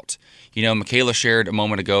take us out. You know, Michaela shared a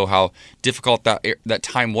moment ago how difficult that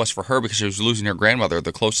time was for her because she was losing her grandmother,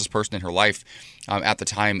 the closest person in her life at the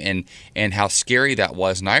time, and how scary that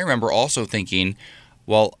was. And I remember also thinking,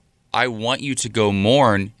 well, I want you to go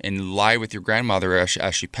mourn and lie with your grandmother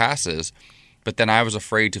as she passes. But then I was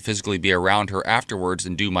afraid to physically be around her afterwards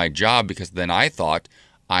and do my job because then I thought,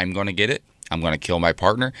 I'm going to get it. I'm going to kill my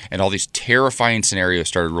partner. And all these terrifying scenarios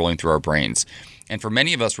started rolling through our brains. And for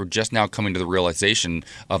many of us, we're just now coming to the realization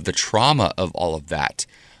of the trauma of all of that.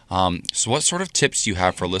 So what sort of tips do you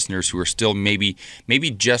have for listeners who are still maybe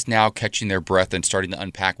just now catching their breath and starting to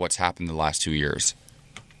unpack what's happened in the last 2 years?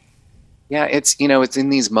 Yeah, it's in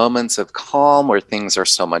these moments of calm where things are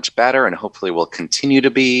so much better and hopefully will continue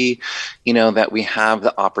to be, that we have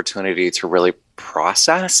the opportunity to really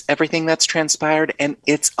process everything that's transpired, and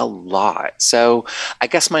it's a lot. So I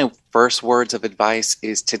guess my first words of advice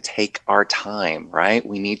is to take our time, right?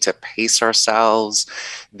 We need to pace ourselves.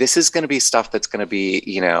 This is going to be stuff that's going to be,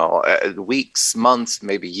 weeks, months,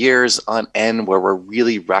 maybe years on end, where we're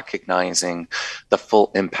really recognizing the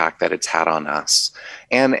full impact that it's had on us.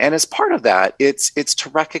 And as part of that, it's to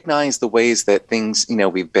recognize the ways that things,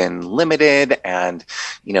 we've been limited and,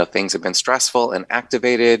 things have been stressful and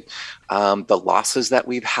activated, the losses that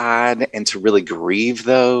we've had, and to really grieve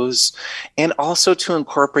those, and also to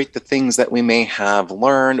incorporate the things that we may have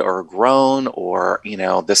learned or grown, or,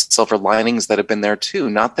 the silver linings that have been there too.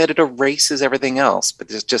 Not that it erases everything else,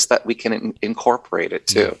 but it's just that we can incorporate it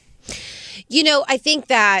too. I think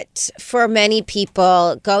that for many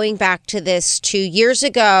people, going back to this 2 years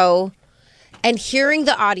ago and hearing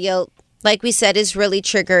the audio, like we said, is really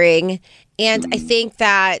triggering. And I think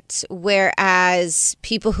that whereas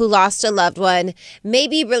people who lost a loved one may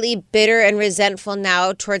be really bitter and resentful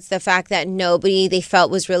now towards the fact that nobody they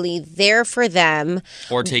felt was really there for them.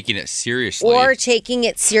 Or taking it seriously.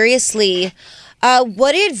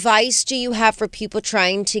 What advice do you have for people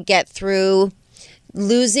trying to get through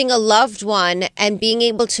losing a loved one and being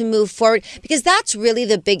able to move forward? Because that's really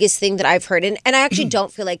the biggest thing that I've heard. And I actually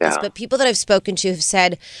don't feel like this, but people that I've spoken to have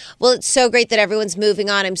said, well, it's so great that everyone's moving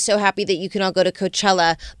on. I'm so happy that you can all go to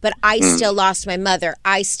Coachella, but I still lost my mother.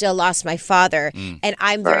 I still lost my father. And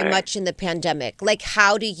I'm very much in the pandemic. Like,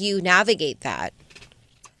 how do you navigate that?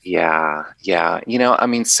 Yeah.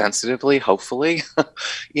 Sensitively, hopefully,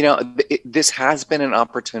 this has been an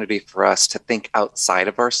opportunity for us to think outside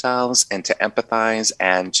of ourselves and to empathize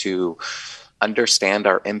and to understand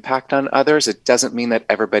our impact on others. It doesn't mean that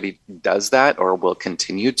everybody does that or will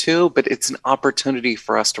continue to, but it's an opportunity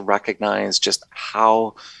for us to recognize just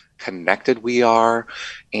how connected we are,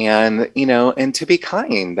 and and to be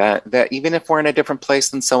kind, that even if we're in a different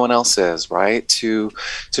place than someone else is, right, to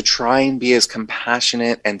try and be as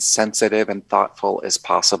compassionate and sensitive and thoughtful as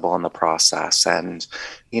possible in the process. And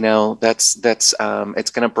that's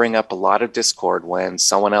it's going to bring up a lot of discord when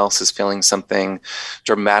someone else is feeling something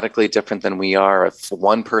dramatically different than we are. If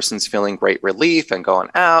one person's feeling great relief and going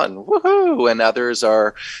out and woohoo, and others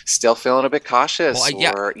are still feeling a bit cautious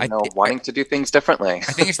wanting to do things differently.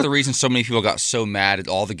 I think it's the reason so many people got so mad at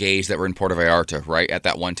all the gays that were in Puerto Vallarta, right, at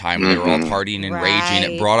that one time when they were all partying and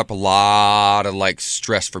raging. It brought up a lot of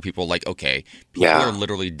stress for people. Like, okay, people are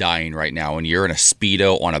literally dying right now, and you're in a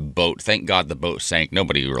Speedo on a boat. Thank God the boat sank.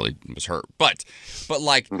 Nobody really was hurt, but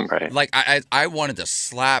I wanted to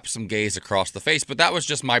slap some gays across the face, but that was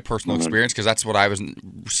just my personal experience, because that's what I was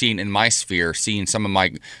seeing in my sphere, seeing some of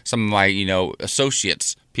my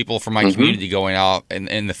associates, people from my community going out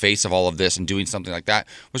in the face of all of this and doing something like that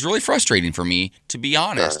was really frustrating for me, to be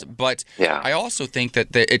honest. But I also think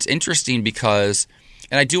that it's interesting because,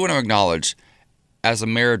 and I do want to acknowledge, as a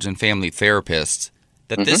marriage and family therapist,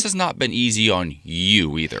 that this has not been easy on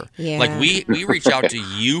you either. Yeah. Like, we reach out to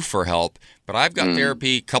you for help, but I've got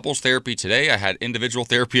therapy, couples therapy today. I had individual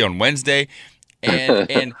therapy on Wednesday,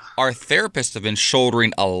 and our therapists have been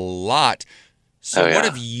shouldering a lot. So what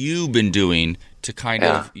have you been doing to kind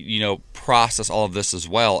of, process all of this as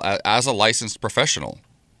well as a licensed professional?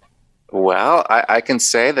 Well, I can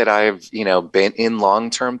say that I've, been in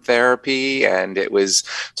long-term therapy, and it was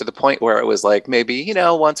to the point where it was like maybe,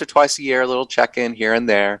 once or twice a year, a little check-in here and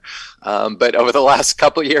there. But over the last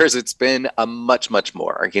couple of years, it's been a much, much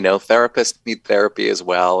more. Therapists need therapy as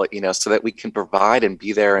well, so that we can provide and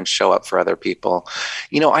be there and show up for other people.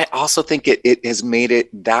 I also think it has made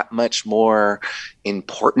it that much more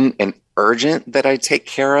important and urgent that I take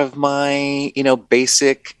care of my,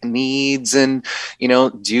 basic needs and,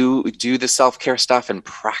 do the self-care stuff and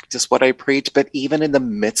practice what I preach. But even in the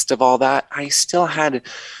midst of all that, I still had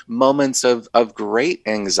moments of great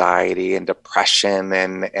anxiety and depression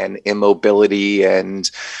and immobility.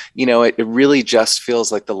 And, it really just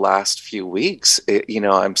feels like the last few weeks,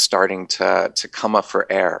 I'm starting to come up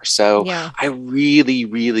for air. So I really,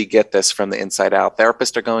 really get this from the inside out.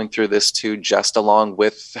 Therapists are going through this too, just along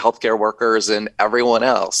with healthcare workers and everyone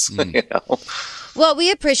else. Well,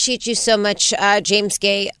 we appreciate you so much, James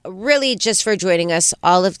Gay, really just for joining us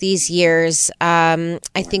all of these years. I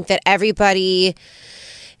think that everybody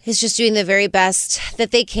is just doing the very best that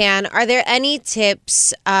they can. Are there any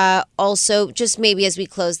tips also, just maybe as we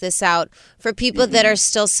close this out, for people that are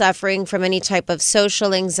still suffering from any type of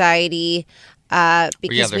social anxiety,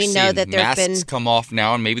 because they're we know seeing that there have been masks come off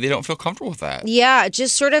now, and maybe they don't feel comfortable with that. Yeah,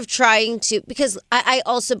 just sort of trying to, because I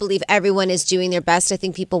also believe everyone is doing their best. I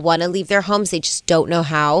think people want to leave their homes. They just don't know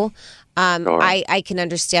how. Sure. I can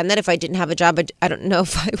understand that. If I didn't have a job, I don't know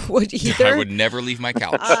if I would either. I would never leave my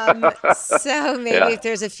couch. So maybe if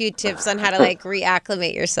there's a few tips on how to like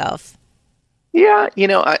reacclimate yourself. Yeah,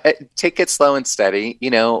 take it slow and steady.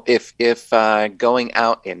 If going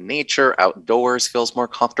out in nature, outdoors feels more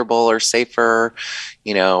comfortable or safer,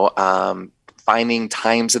 finding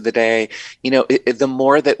times of the day, the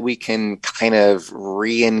more that we can kind of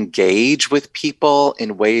re-engage with people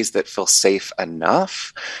in ways that feel safe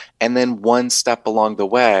enough, and then one step along the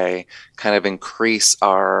way kind of increase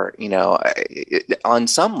our, on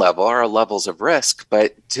some level, our levels of risk,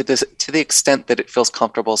 but to the extent that it feels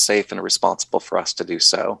comfortable, safe, and responsible for us to do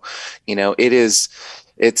so.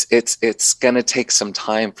 It's going to take some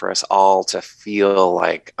time for us all to feel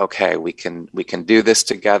like, okay, we can do this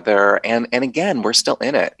together. And again, we're still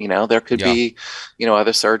in it. There could be,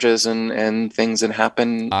 other surges and things that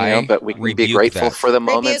happen, but we can be grateful for the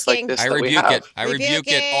moments like this. I rebuke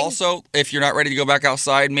it. Also, if you're not ready to go back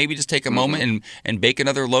outside, maybe just take a moment and bake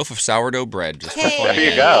another loaf of sourdough bread. Just for fun.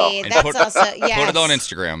 There you go. And That's put it on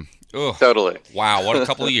Instagram. Ugh. Totally. Wow, what a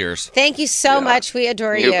couple of years. Thank you so much. We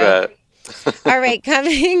adore you. You bet. All right,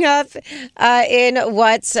 coming up in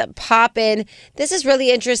What's Poppin', this is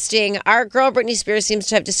really interesting. Our girl Britney Spears seems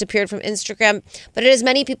to have disappeared from Instagram, but it has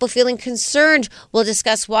many people feeling concerned. We'll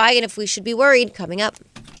discuss why and if we should be worried coming up.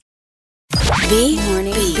 The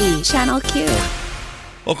Morning Beat, Channel Q.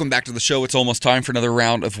 Welcome back to the show. It's almost time for another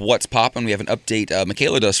round of What's Poppin'. We have an update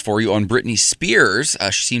Michaela does for you on Britney Spears.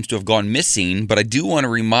 She seems to have gone missing, but I do want to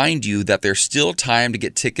remind you that there's still time to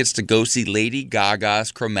get tickets to go see Lady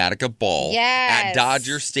Gaga's Chromatica Ball at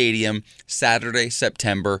Dodger Stadium Saturday,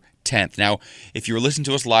 September 10th. Now, if you were listening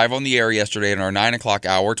to us live on the air yesterday in our 9 o'clock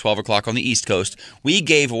hour, 12 o'clock on the East Coast, we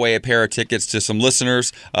gave away a pair of tickets to some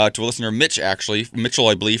listeners, to a listener, Mitchell,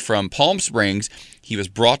 I believe, from Palm Springs. He was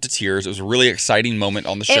brought to tears. It was a really exciting moment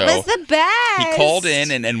on the show. It was the best. He called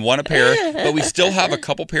in and won a pair, but we still have a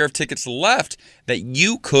couple pair of tickets left that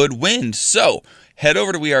you could win. So head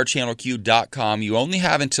over to wearechannelq.com. You only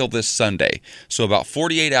have until this Sunday, so about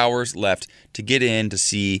 48 hours left to get in to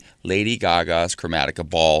see Lady Gaga's Chromatica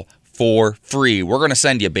Ball for free. We're going to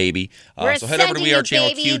send you, baby. So head over to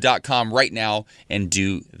wearechannelq.com right now and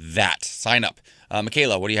do that. Sign up.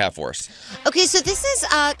 Michaela, what do you have for us? Okay, so this is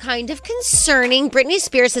kind of concerning. Britney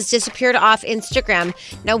Spears has disappeared off Instagram.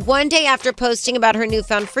 Now, one day after posting about her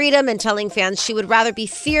newfound freedom and telling fans she would rather be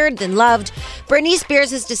feared than loved, Britney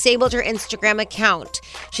Spears has disabled her Instagram account.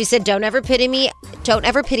 She said, "Don't ever pity me. Don't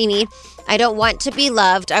ever pity me. I don't want to be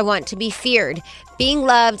loved. I want to be feared. Being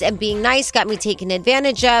loved and being nice got me taken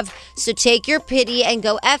advantage of, so take your pity and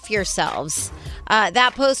go F yourselves."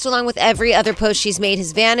 That post, along with every other post she's made,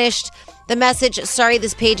 has vanished. The message, "Sorry,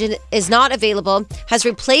 this page is not available," has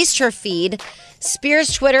replaced her feed.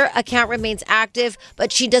 Spears' Twitter account remains active,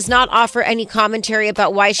 but she does not offer any commentary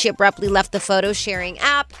about why she abruptly left the photo sharing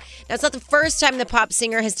app. Now, it's not the first time the pop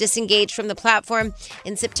singer has disengaged from the platform.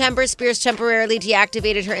 In September, Spears temporarily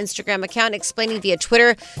deactivated her Instagram account, explaining via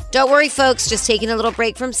Twitter, "Don't worry, folks, just taking a little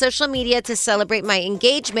break from social media to celebrate my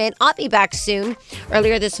engagement. I'll be back soon."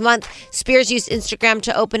 Earlier this month, Spears used Instagram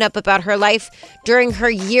to open up about her life during her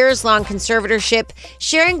years-long conservatorship,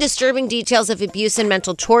 sharing disturbing details of abuse and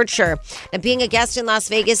mental torture. Now, being a guest in Las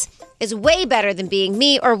Vegas is way better than being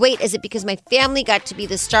me. Or wait, is it because my family got to be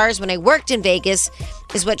the stars when I worked in Vegas,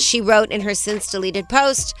 is what she wrote in her since deleted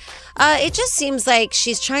post. It just seems like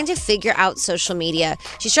she's trying to figure out social media.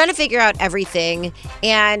 She's trying to figure out everything,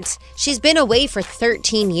 and she's been away for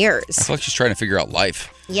 13 years. I feel like she's trying to figure out life.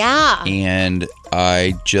 Yeah. And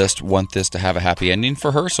I just want this to have a happy ending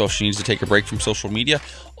for her, so if she needs to take a break from social media.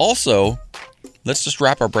 Also, let's just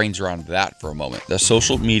wrap our brains around that for a moment. That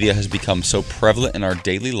social media has become so prevalent in our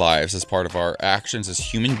daily lives as part of our actions as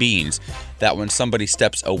human beings that when somebody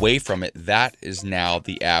steps away from it, that is now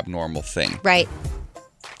the abnormal thing. Right.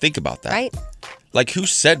 Think about that. Right. Like, who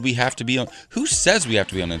says we have to be on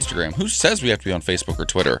Instagram? Who says we have to be on Facebook or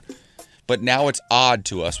Twitter? But now it's odd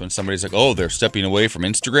to us when somebody's like, "Oh, they're stepping away from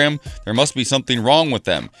Instagram. There must be something wrong with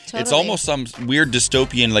them." Totally. It's almost some weird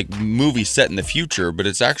dystopian movie set in the future, but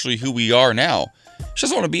it's actually who we are now. She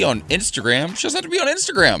doesn't want to be on Instagram. She doesn't have to be on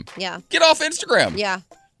Instagram. Yeah. Get off Instagram. Yeah.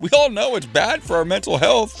 We all know it's bad for our mental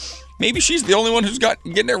health. Maybe she's the only one who's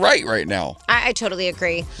getting it right now. I totally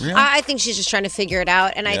agree. Yeah. I think she's just trying to figure it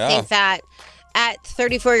out, and I think that at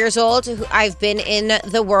 34 years old, I've been in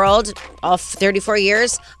the world all 34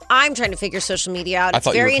 years. I'm trying to figure social media out. I It's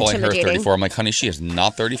thought you were very calling her intimidating. 34. I'm like, honey, she is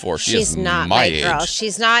not 34. She's is not my my age. girl. She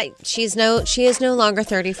is no longer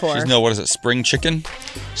 34. She's no, what is it, spring chicken?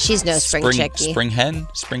 She's no spring chicken. Spring hen?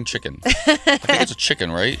 Spring chicken. I think it's a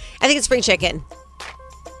chicken, right? I think it's spring chicken.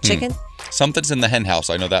 Chicken? Something's in the hen house.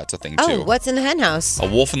 I know that's a thing, too. Oh, what's in the hen house? A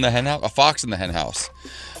wolf in the hen house? A fox in the hen house.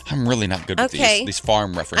 I'm really not good with these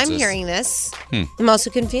farm references. I'm hearing this. I'm also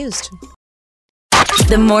confused.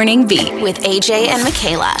 The Morning Beat with AJ and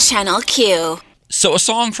Michaela. Channel Q. So a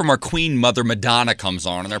song from our queen mother, Madonna, comes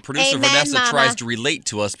on, and our producer, Amen, Vanessa, Mama. tries to relate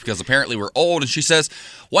to us because apparently we're old, and she says,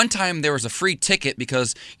 one time there was a free ticket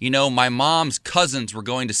because, my mom's cousins were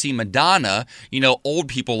going to see Madonna, old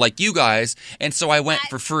people like you guys, and so I went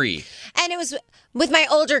for free. And it was with my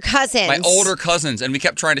older cousins. My older cousins, and we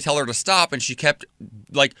kept trying to tell her to stop, and she kept,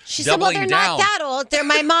 She said, doubling well, they're down. not that old. They're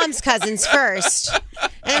my mom's cousins first.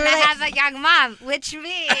 And I have a young mom, which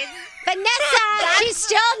means... Vanessa, she's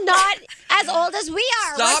still not as old as we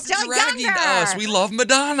are. Stop We're still dragging younger. us. We love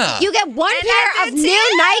Madonna. You get one pair of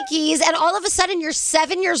new Nikes, and all of a sudden you're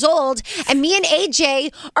 7 years old, and me and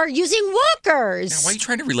AJ are using walkers. Yeah, why are you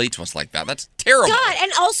trying to relate to us like that? That's terrible. God,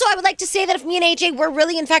 and also I would like to say that if me and AJ were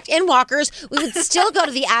really, in fact, in walkers, we would still go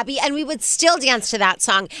to the Abbey, and we would still dance to that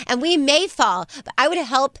song, and we may fall, but I would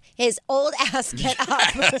help his old ass get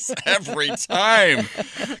up. Yes, every time.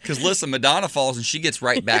 Because listen, Madonna falls, and she gets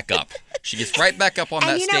right back up. She gets right back up on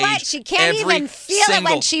And that you stage. know what? She can't every even feel it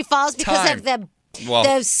when she falls because time. of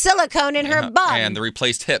the silicone in her bum. And the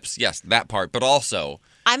replaced hips. Yes, that part. But also...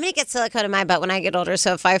 I'm going to get silicone in my butt when I get older,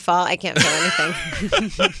 so if I fall, I can't feel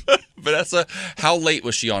anything. Vanessa, how late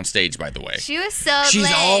was she on stage, by the way? She was so late.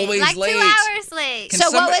 She's always like late. 2 hours late. So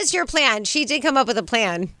what was your plan? She did come up with a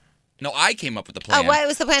plan. No, I came up with the plan. Oh, what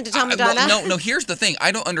was the plan to tell Madonna? No, here's the thing.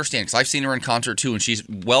 I don't understand, because I've seen her in concert, too, and she's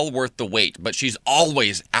well worth the wait, but she's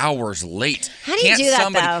always hours late. How do you do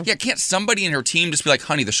that, though? Yeah, can't somebody in her team just be like,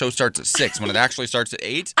 honey, the show starts at 6 when it actually starts at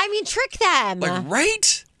 8? I mean, trick them. Like,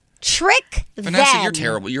 right? Trick Vanessa, them. you're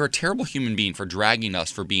terrible. You're a terrible human being for dragging us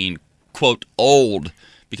for being, quote, old,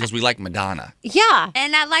 because we like Madonna. Yeah.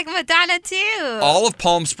 And I like Madonna, too. All of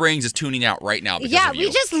Palm Springs is tuning out right now because of you.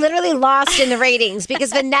 We just literally lost in the ratings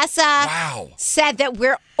because Vanessa said that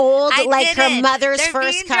we're old like her mother's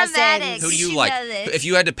first cousins. Who do you like? If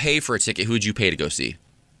you had to pay for a ticket, who would you pay to go see?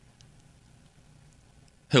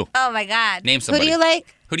 Who? Oh, my God. Name somebody. Who do you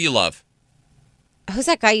like? Who do you love? Who's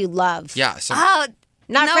that guy you love? Yeah.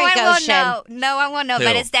 Not no Frank one Ocean. Will know. No one will know, Who?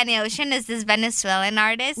 but it's Danny Ocean. Is this Venezuelan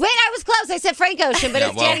artist? Wait, I was close. I said Frank Ocean, but Yeah,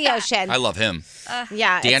 it's well, Danny Ocean. I love him.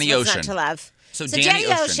 Yeah, Danny it's what's Ocean. not to love. So Danny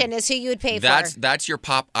Ocean is who you would pay for. That's your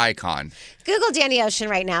pop icon. Google Danny Ocean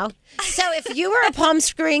right now. So if you were a Palm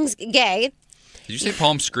Springs gay. Did you say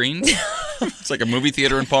Palm Screens? It's like a movie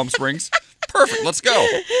theater in Palm Springs. Perfect. Let's go.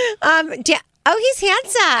 He's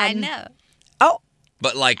handsome. I know. Oh.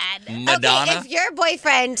 But like Madonna. Okay, if your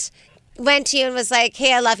boyfriend went to you and was like,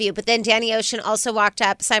 hey, I love you, but then Danny Ocean also walked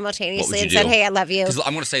up simultaneously and said, hey, I love you. 'Cause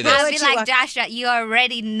I'm going to say this. I would be like, Joshua, you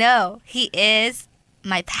already know he is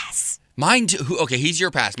my pass. Mine too. Okay, he's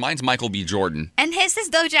your pass. Mine's Michael B. Jordan. And his is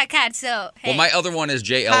Doja Cat, so hey. Well, my other one is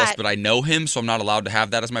Jay Ellis, but I know him, so I'm not allowed to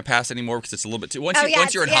have that as my pass anymore because it's a little bit too. Once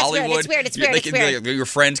you're in Hollywood, it's weird. Your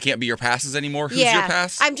friends can't be your passes anymore. Who's your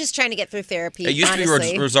pass? I'm just trying to get through therapy. It used honestly.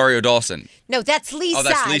 to be Rosario Dawson. No, that's Lisa. Oh,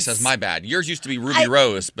 that's Lisa's. My bad. Yours used to be Ruby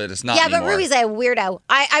Rose, but it's not anymore. Yeah, but Ruby's a weirdo.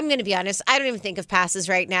 I'm going to be honest. I don't even think of passes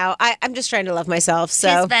right now. I'm just trying to love myself. So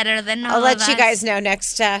she's better than all I'll let of you us. guys know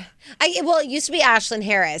next. It used to be Ashlyn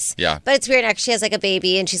Harris. Yeah. But it's weird. Actually, she has like a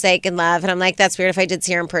baby and she's like in love. And I'm like, that's weird. If I did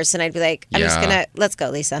see her in person, I'd be like, I'm just going to, let's go,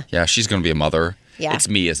 Lisa. Yeah, she's going to be a mother. Yeah. It's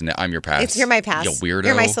me, isn't it? I'm your pass. You're my pass. You weirdo.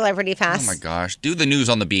 You're my celebrity pass. Oh my gosh. Do the news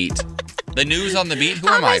on the beat. The news on the beat? Who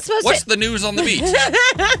am I? What's the news on the beat?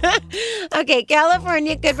 Okay,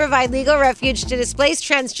 California could provide legal refuge to displaced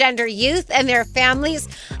transgender youth and their families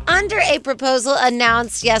under a proposal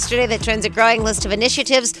announced yesterday that joins a growing list of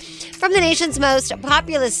initiatives from the nation's most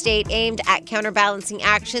populous state aimed at counterbalancing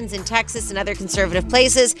actions in Texas and other conservative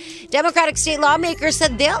places. Democratic state lawmakers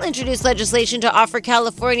said they'll introduce legislation to offer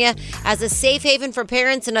California as a safe haven for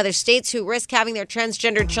parents in other states who risk having their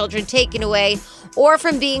transgender children taken away or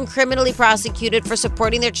from being criminally prosecuted for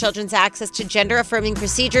supporting their children's access to gender-affirming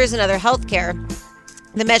procedures and other health care.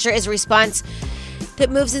 The measure is a response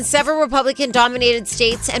that moves in several Republican-dominated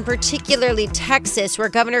states, and particularly Texas, where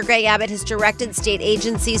Governor Greg Abbott has directed state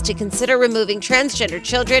agencies to consider removing transgender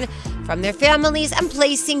children from their families and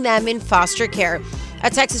placing them in foster care. A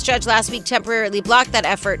Texas judge last week temporarily blocked that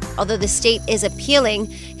effort, although the state is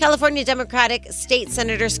appealing. California Democratic State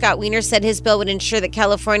Senator Scott Wiener said his bill would ensure that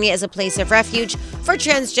California is a place of refuge for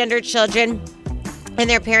transgender children and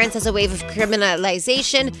their parents as a wave of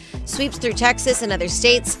criminalization sweeps through Texas and other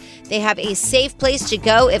states. They have a safe place to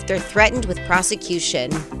go if they're threatened with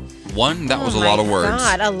prosecution. 1, that was a lot of words.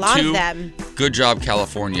 God, a lot 2, of them. Good job,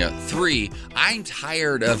 California. 3, I'm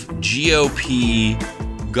tired of GOP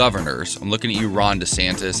governors. I'm looking at you, Ron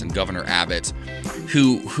DeSantis and Governor Abbott,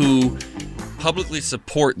 who publicly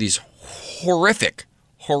support these horrific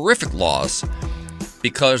laws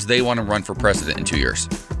because they want to run for president in 2 years.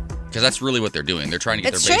 Because that's really what they're doing. They're trying to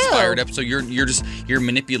get their base fired up. So you're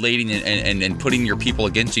manipulating and putting your people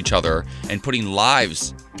against each other and putting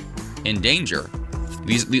lives in danger.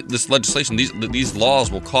 This legislation, these laws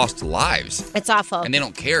will cost lives. It's awful. And they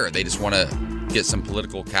don't care. They just want to get some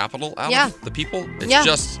political capital out of the people. It's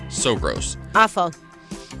just so gross. Awful.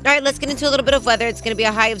 All right, let's get into a little bit of weather. It's going to be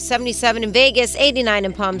a high of 77 in Vegas, 89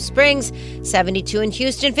 in Palm Springs, 72 in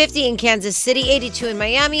Houston, 50 in Kansas City, 82 in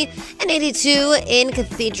Miami, and 82 in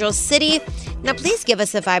Cathedral City. Now, please give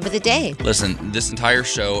us the vibe of the day. Listen, this entire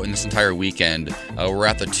show and this entire weekend, we're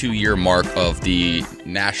at the 2-year mark of the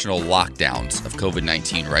national lockdowns of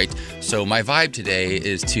COVID-19, right? So my vibe today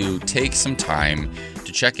is to take some time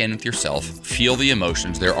to check in with yourself, feel the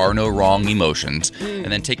emotions. There are no wrong emotions.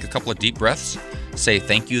 And then take a couple of deep breaths, say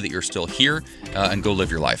thank you that you're still here, and go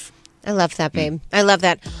live your life. I love that, babe. I love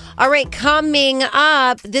that. All right, coming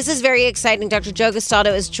up, this is very exciting. Dr. Joe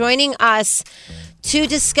Gastaldo is joining us to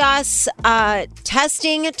discuss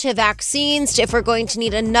testing to vaccines, to if we're going to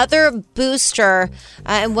need another booster,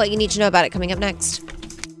 and what you need to know about it coming up next.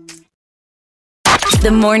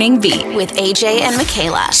 The Morning Beat with AJ and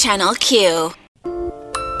Michaela, Channel Q.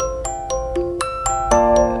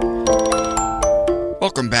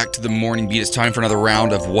 Welcome back to the Morning Beat. It's time for another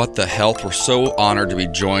round of What the Health. We're so honored to be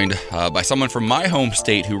joined by someone from my home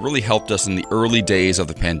state who really helped us in the early days of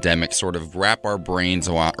the pandemic sort of wrap our brains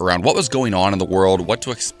around what was going on in the world, what to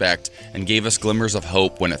expect, and gave us glimmers of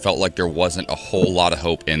hope when it felt like there wasn't a whole lot of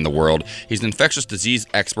hope in the world. He's an infectious disease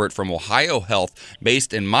expert from Ohio Health,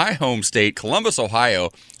 based in my home state, Columbus, Ohio.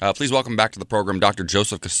 Please welcome back to the program, Dr.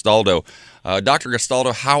 Joseph Gastaldo. Dr.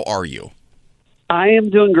 Gastaldo, how are you? I am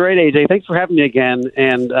doing great, AJ. Thanks for having me again.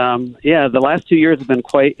 And the last 2 years have been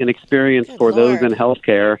quite an experience for those in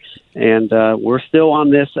healthcare. And we're still on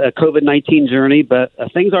this COVID-19 journey, but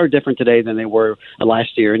things are different today than they were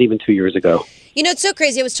last year and even 2 years ago. You know, it's so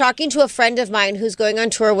crazy. I was talking to a friend of mine who's going on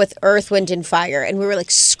tour with Earth, Wind, and Fire, and we were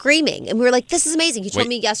like screaming. And we were like, this is amazing. He told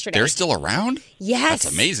me yesterday. They're still around? Yes.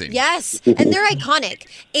 That's amazing. Yes. And they're iconic.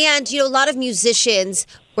 And, you know, a lot of musicians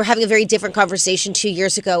were having a very different conversation 2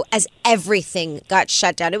 years ago as everything got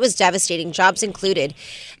shut down. It was devastating, jobs included.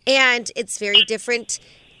 And it's very different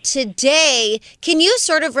today. Can you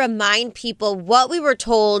sort of remind people what we were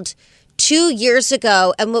told 2 years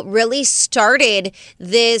ago and what really started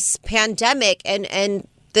this pandemic and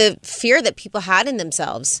the fear that people had in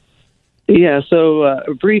themselves? Yeah, so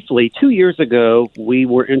briefly, 2 years ago, we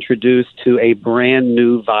were introduced to a brand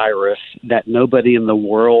new virus that nobody in the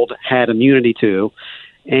world had immunity to.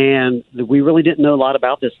 And we really didn't know a lot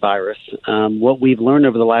about this virus. What we've learned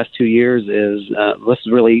over the last 2 years is what's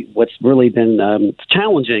really been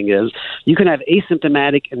challenging is you can have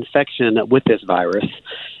asymptomatic infection with this virus.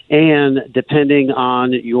 And depending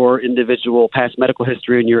on your individual past medical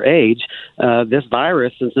history and your age, this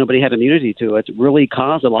virus, since nobody had immunity to it, really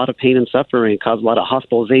caused a lot of pain and suffering, caused a lot of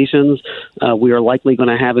hospitalizations. We are likely going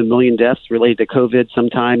to have 1 million deaths related to COVID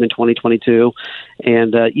sometime in 2022.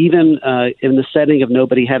 And even in the setting of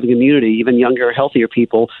nobody having immunity, even younger, healthier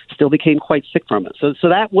people still became quite sick from it. So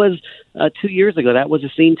that was 2 years ago. That was a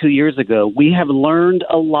scene 2 years ago. We have learned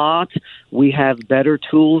a lot. We have better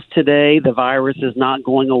tools today. The virus is not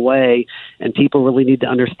going away, and people really need to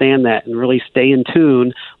understand that and really stay in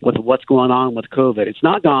tune with what's going on with COVID. It's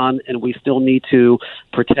not gone, and we still need to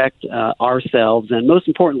protect ourselves and, most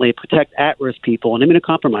importantly, protect at-risk people and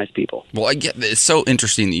immunocompromised people. Well, I get it's so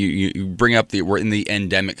interesting that you bring up we're in the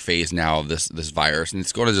endemic phase now of this virus, and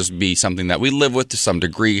it's going to just be something that we live with to some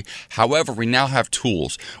degree. However, we now have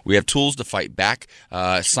tools. We have tools to fight back.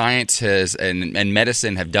 Science has and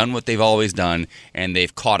medicine have done what they've always done, and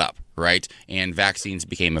they've caught up, right? And vaccines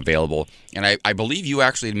became available. And I believe you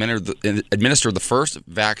actually administered the first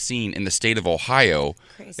vaccine in the state of Ohio.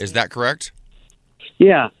 Crazy. Is that correct?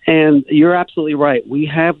 Yeah, and you're absolutely right. We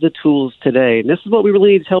have the tools today. And this is what we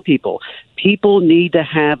really need to tell people. people need to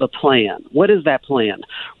have a plan. What is that plan?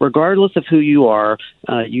 Regardless of who you are,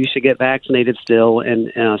 you should get vaccinated still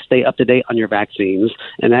and stay up to date on your vaccines.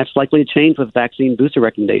 And that's likely to change with vaccine booster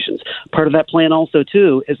recommendations. Part of that plan also,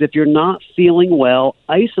 too, is if you're not feeling well,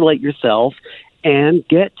 isolate yourself and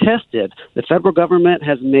get tested. The federal government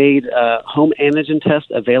has made home antigen tests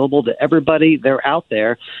available to everybody. They're out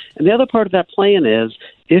there. And the other part of that plan is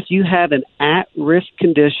if you have an at-risk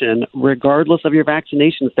condition, regardless of your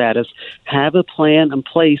vaccination status, have a plan in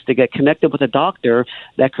place to get connected with a doctor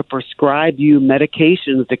that could prescribe you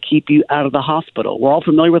medications to keep you out of the hospital. We're all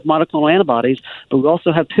familiar with monoclonal antibodies, but we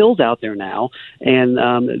also have pills out there now, and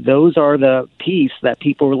those are the piece that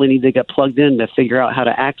people really need to get plugged in to figure out how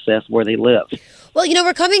to access where they live. Well,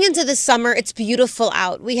 we're coming into the summer. It's beautiful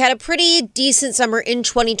out. We had a pretty decent summer in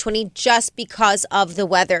 2020 just because of the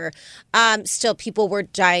weather. Still, people were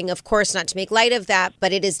dying, of course, not to make light of that,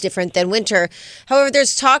 but it is different than winter. However,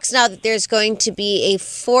 there's talks now that there's going to be a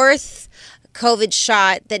fourth COVID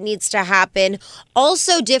shot that needs to happen.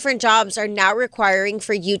 Also, different jobs are now requiring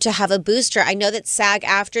for you to have a booster. I know that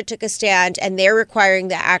SAG-AFTRA took a stand and they're requiring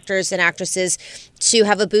the actors and actresses to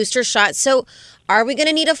have a booster shot. So are we going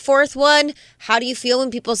to need a fourth one? How do you feel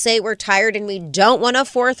when people say we're tired and we don't want a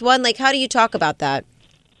fourth one? Like, how do you talk about that?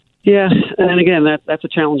 Yeah, and again, that's a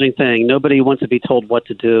challenging thing. Nobody wants to be told what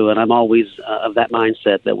to do, and I'm always of that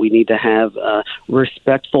mindset that we need to have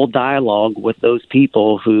respectful dialogue with those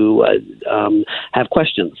people who have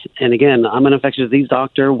questions. And again, I'm an infectious disease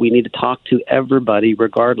doctor. We need to talk to everybody,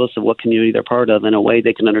 regardless of what community they're part of, in a way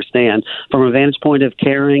they can understand from a vantage point of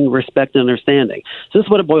caring, respect, and understanding. So this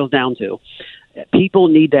is what it boils down to. People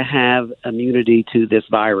need to have immunity to this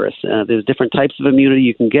virus. There's different types of immunity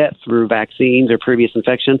you can get through vaccines or previous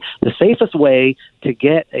infection. The safest way to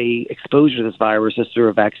get a exposure to this virus is through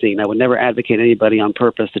a vaccine. I would never advocate anybody on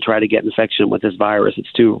purpose to try to get infection with this virus.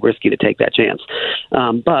 It's too risky to take that chance.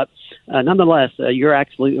 But nonetheless, you're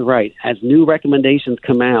absolutely right. As new recommendations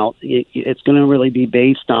come out, it's going to really be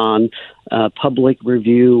based on public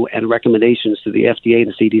review and recommendations to the FDA and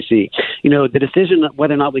the CDC. The decision of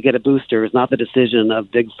whether or not we get a booster is not the decision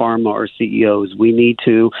of big pharma or CEOs. We need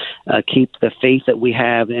to keep the faith that we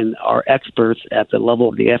have in our experts at the level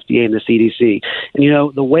of the FDA and the CDC. And,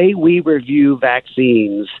 the way we review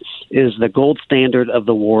vaccines is the gold standard of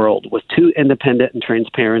the world, with two independent and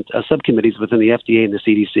transparent subcommittees within the FDA and the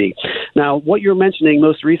CDC. Now, what you're mentioning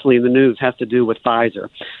most recently in the news has to do with Pfizer.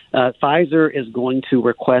 Pfizer is going to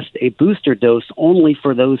request a booster dose only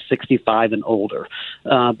for those 65 and older.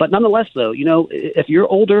 But nonetheless, though, if you're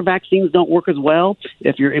older, vaccines don't work as well.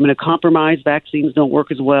 If you're immunocompromised, vaccines don't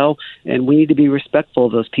work as well. And we need to be respectful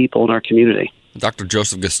of those people in our community. Dr.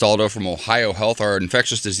 Joseph Gastaldo from Ohio Health, our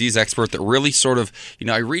infectious disease expert that really sort of,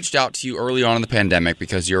 I reached out to you early on in the pandemic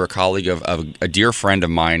because you're a colleague of a dear friend of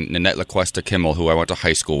mine, Nanette LaQuesta Kimmel, who I went to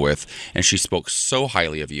high school with, and she spoke so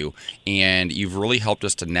highly of you. And you've really helped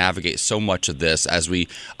us to navigate so much of this as we,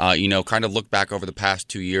 kind of look back over the past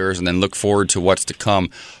 2 years and then look forward to what's to come.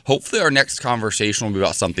 Hopefully our next conversation will be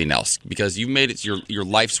about something else because you've made it your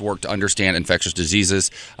life's work to understand infectious diseases.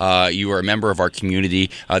 You are a member of our community.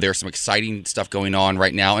 There's some exciting stuff going on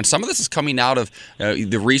right now, and some of this is coming out of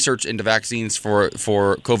the research into vaccines for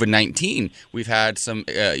COVID-19. We've had some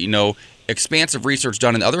expansive research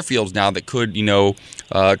done in other fields now that could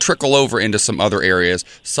trickle over into some other areas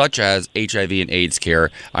such as HIV and AIDS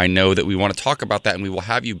care. I know that we want to talk about that, and we will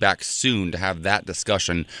have you back soon to have that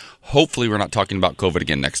discussion. Hopefully we're not talking about COVID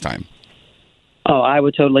again next time. Oh, I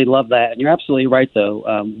would totally love that. And you're absolutely right,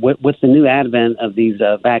 though. With the new advent of these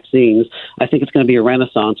vaccines, I think it's going to be a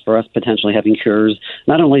renaissance for us potentially having cures,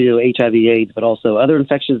 not only to HIV/AIDS, but also other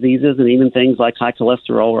infectious diseases and even things like high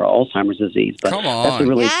cholesterol or Alzheimer's disease. But come on. That's the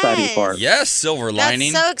really exciting part. Yes, silver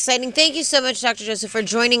lining. That's so exciting. Thank you so much, Dr. Joseph, for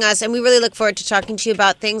joining us. And we really look forward to talking to you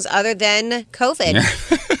about things other than COVID.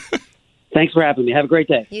 Thanks for having me. Have a great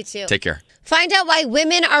day. You too. Take care. Find out why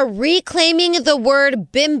women are reclaiming the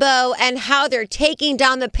word bimbo and how they're taking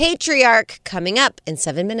down the patriarch coming up in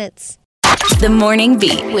 7 minutes. The Morning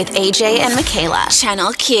Beat with AJ and Michaela,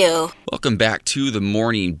 Channel Q. Welcome back to The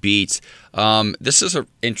Morning Beat. This is an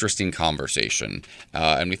interesting conversation,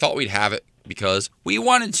 and we thought we'd have it because we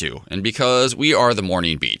wanted to, and because we are The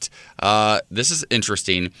Morning Beat. This is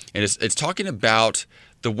interesting, and it's talking about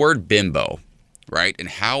the word bimbo, right? And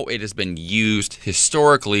how it has been used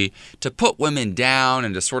historically to put women down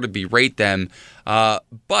and to sort of berate them.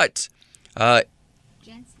 But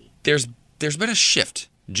there's been a shift.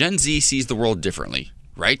 Gen Z sees the world differently,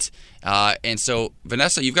 right? And so,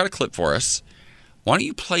 Vanessa, you've got a clip for us. Why don't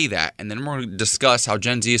you play that, and then we're going to discuss how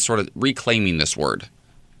Gen Z is sort of reclaiming this word.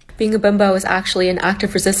 Being a bimbo is actually an act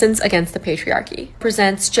of resistance against the patriarchy. It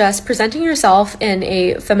presents just presenting yourself in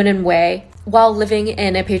a feminine way while living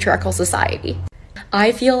in a patriarchal society.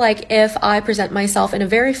 I feel like if I present myself in a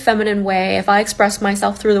very feminine way, if I express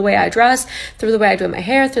myself through the way I dress, through the way I do my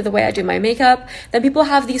hair, through the way I do my makeup, then people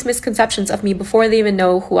have these misconceptions of me before they even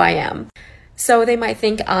know who I am. So they might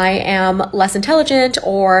think I am less intelligent,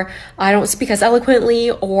 or I don't speak as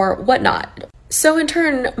eloquently, or whatnot. So in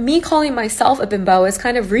turn, me calling myself a bimbo is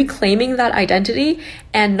kind of reclaiming that identity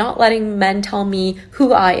and not letting men tell me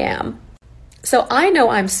who I am. So I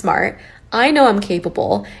know I'm smart, I know I'm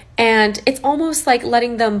capable, and it's almost like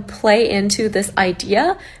letting them play into this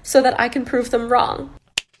idea so that I can prove them wrong.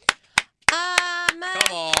 Come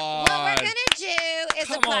on. What we're gonna do is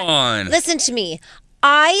Come on. Listen to me.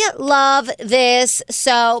 I love this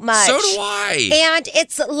so much. So do I. And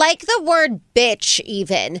it's like the word bitch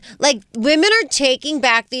even. Like, women are taking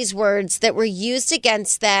back these words that were used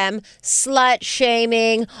against them, slut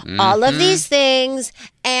shaming, all of these things,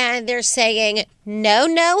 and they're saying,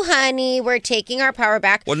 no, honey, we're taking our power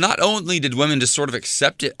back. Well, not only did women just sort of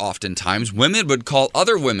accept it oftentimes, women would call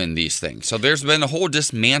other women these things. So there's been a whole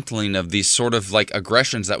dismantling of these sort of like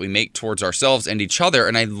aggressions that we make towards ourselves and each other.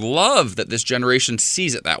 And I love that this generation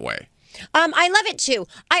sees it that way. I love it too.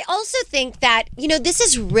 I also think that, this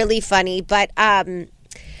is really funny, but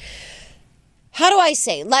how do I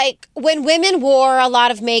say? Like, when women wore a lot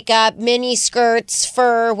of makeup, mini skirts,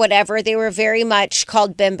 fur, whatever, they were very much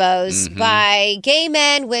called bimbos by gay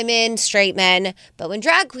men, women, straight men. But when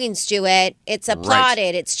drag queens do it, it's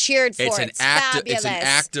applauded, it's cheered for, it's fabulous. It's an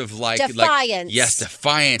act of defiance. Yes,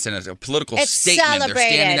 defiance, and a political statement. Celebrated.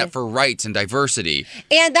 They're standing up for rights and diversity.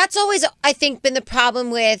 And that's always, I think, been the problem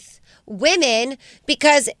with women,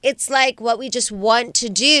 because it's like what we just want to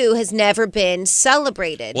do has never been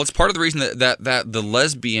celebrated. Well, it's part of the reason that the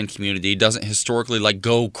lesbian community doesn't historically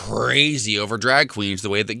go crazy over drag queens the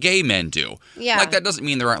way that gay men do. Yeah. That doesn't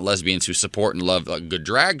mean there aren't lesbians who support and love a good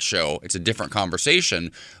drag show. It's a different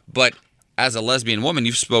conversation. But as a lesbian woman,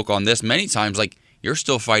 you've spoke on this many times, you're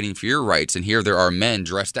still fighting for your rights, and here there are men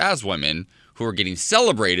dressed as women who are getting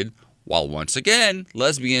celebrated, while once again,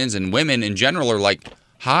 lesbians and women in general are like,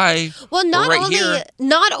 hi. Well,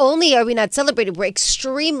 not only are we not celebrated, we're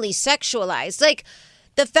extremely sexualized. Like,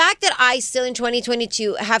 the fact that I still in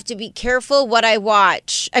 2022 have to be careful what I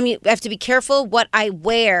watch. I have to be careful what I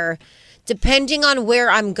wear depending on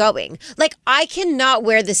where I'm going. Like, I cannot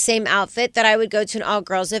wear the same outfit that I would go to an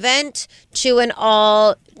all-girls event to a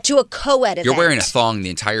co-ed event. You're wearing a thong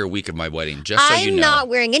the entire week of my wedding, just so you know. I'm not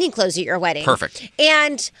wearing any clothes at your wedding. Perfect.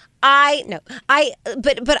 And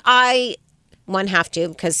one have to,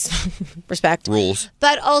 because respect. Rules.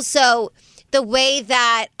 But also, the way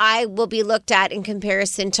that I will be looked at in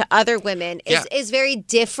comparison to other women is very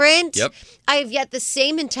different. Yep. I have yet the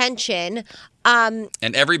same intention. And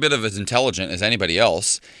every bit of as intelligent as anybody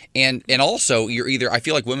else. And also, I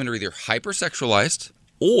feel like women are either hypersexualized,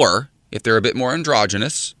 or if they're a bit more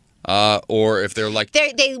androgynous, or if they're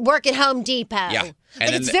they work at Home Depot. Yeah.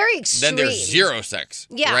 And it's very extreme. Then there's zero sex.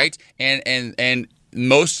 Yeah. Right? And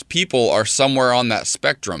most people are somewhere on that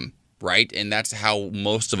spectrum, right? And that's how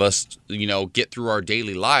most of us, get through our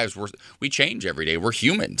daily lives. We change every day. We're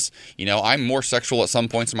humans. I'm more sexual at some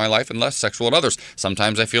points in my life and less sexual at others.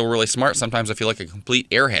 Sometimes I feel really smart. Sometimes I feel like a complete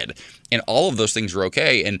airhead. And all of those things are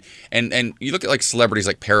okay. And you look at celebrities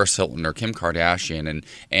like Paris Hilton or Kim Kardashian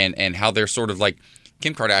and how they're sort of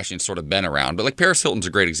Kim Kardashian's sort of been around. But Paris Hilton's a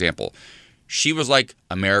great example. She was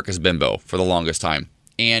America's bimbo for the longest time.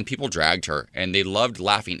 And people dragged her, and they loved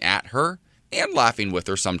laughing at her and laughing with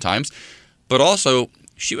her sometimes. But also,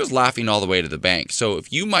 she was laughing all the way to the bank. So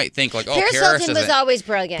if you might think Paris Hilton was always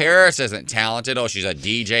brilliant. Paris isn't talented. Oh, she's a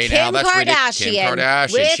DJ now. That's ridiculous. Kim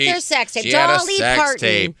Kardashian. With her sex tape. She Dolly had a sex Parton.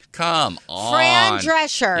 tape. Come on. Fran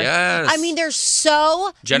Drescher. Yes. There's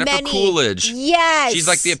so Jennifer many. Coolidge. Yes. She's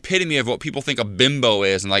the epitome of what people think a bimbo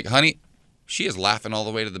is. And honey, she is laughing all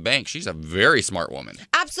the way to the bank. She's a very smart woman.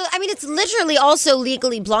 Absolutely. It's literally also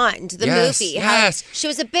Legally Blonde, the movie. Yes. She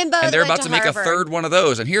was a bimbo. And they're about to make a Harvard. third one of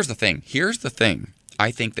those. And here's the thing.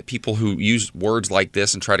 I think that people who use words like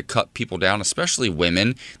this and try to cut people down, especially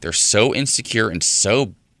women, they're so insecure and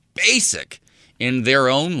so basic in their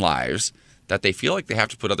own lives that they feel like they have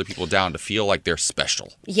to put other people down to feel like they're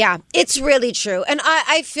special. Yeah, it's really true. And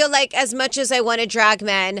I feel like as much as I want to drag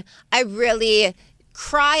men, I really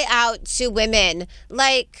cry out to women,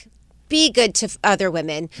 be good to other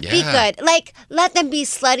women. Yeah. Be good. Let them be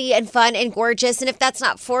slutty and fun and gorgeous. And if that's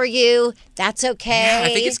not for you, that's okay. Yeah,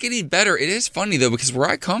 I think it's getting better. It is funny, though, because where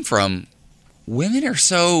I come from, women are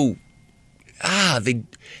so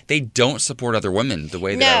they don't support other women the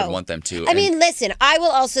way that I would want them to. I mean, listen, I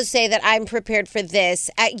will also say that I'm prepared for this.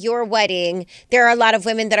 At your wedding, there are a lot of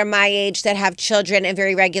women that are my age that have children and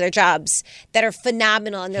very regular jobs that are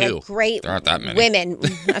phenomenal, and they're great there aren't that many women,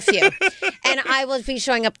 a few. And I will be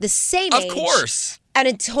showing up the same age. Of course. On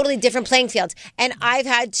a totally different playing field, and I've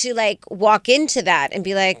had to walk into that and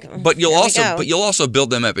be like. But you'll also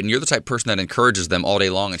build them up, and you're the type of person that encourages them all day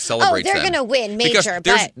long and celebrates them. Oh, they're gonna win major.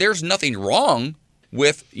 Because there's nothing wrong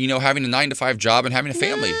with having a 9-to-5 job and having a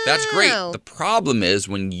family. That's great. The problem is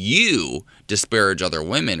when you disparage other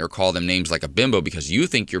women or call them names like a bimbo because you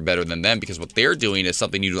think you're better than them because what they're doing is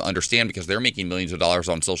something you don't understand because they're making millions of dollars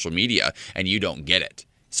on social media and you don't get it,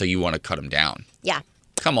 so you want to cut them down. Yeah.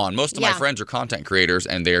 Come on, most of my friends are content creators,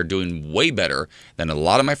 and they're doing way better than a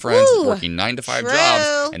lot of my friends working 9-to-5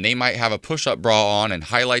 jobs, and they might have a push-up bra on and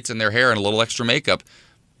highlights in their hair and a little extra makeup,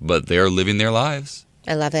 but they're living their lives.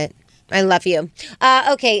 I love it. I love you.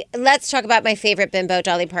 Okay, let's talk about my favorite bimbo,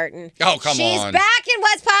 Dolly Parton. Oh, come on. She's back in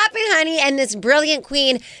What's Poppin', honey, and this brilliant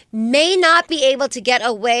queen may not be able to get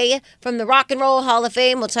away from the Rock and Roll Hall of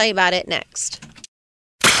Fame. We'll tell you about it next.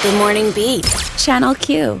 The Morning Beat, Channel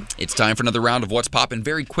Q. It's time for another round of What's Poppin'.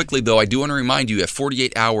 Very quickly, though, I do want to remind you have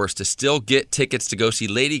 48 hours to still get tickets to go see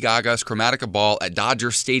Lady Gaga's Chromatica Ball at Dodger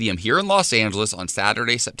Stadium here in Los Angeles on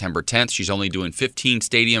Saturday, September 10th. She's only doing 15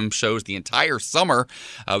 stadium shows the entire summer.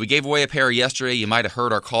 We gave away a pair yesterday. You might have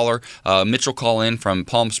heard our caller, Mitchell, call in from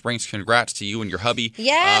Palm Springs. Congrats to you and your hubby.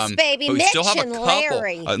 Yes, baby. Mitch and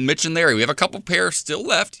Larry. Mitch and Larry. We have a couple pairs still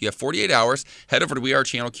left. You have 48 hours. Head over to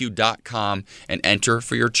wearechannelq.com and enter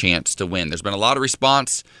for your chance to win. There's been a lot of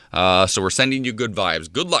response, so we're sending you good vibes.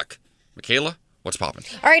 Good luck. Michaela, what's poppin'?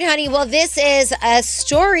 All right, honey. Well, this is a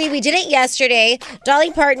story. We did it yesterday.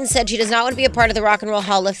 Dolly Parton said she does not want to be a part of the Rock and Roll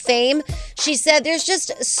Hall of Fame. She said there's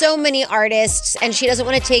just so many artists, and she doesn't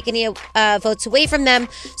want to take any votes away from them,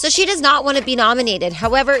 so she does not want to be nominated.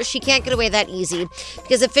 However, she can't get away that easy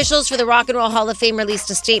because officials for the Rock and Roll Hall of Fame released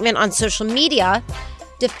a statement on social media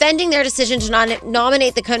defending their decision to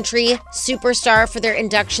nominate the country superstar for their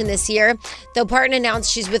induction this year. Though Parton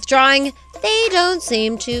announced she's withdrawing, they don't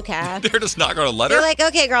seem to care. They're just not going to let her? They're like,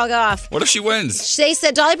 okay, girl, go off. What if she wins? They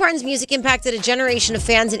said Dolly Parton's music impacted a generation of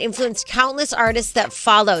fans and influenced countless artists that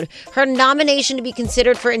followed. Her nomination to be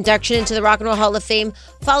considered for induction into the Rock and Roll Hall of Fame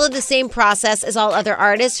followed the same process as all other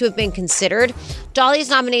artists who have been considered. Dolly's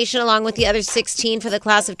nomination, along with the other 16 for the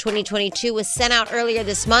class of 2022, was sent out earlier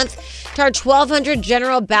this month to our 1,200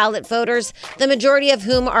 general ballot voters, the majority of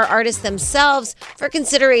whom are artists themselves, for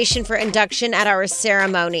consideration for induction at our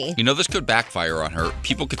ceremony. You know, this could backfire on her.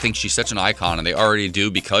 People could think she's such an icon, and they already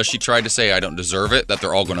do because she tried to say, I don't deserve it, that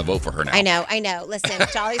they're all going to vote for her now. I know. Listen,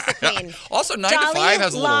 Dolly's the queen. Also, 9 to 5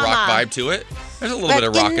 has a little rock vibe to it. There's a little bit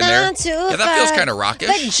of rock in there. Yeah, that feels kind of rockish.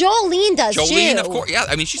 But Jolene does too. Jolene, of course. Yeah,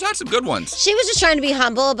 I mean, she's had some good ones. She was just trying to be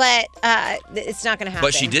humble, but it's not going to happen.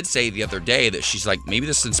 But she did say the other day that she's like, maybe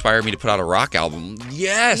this inspired me to put out a rock album.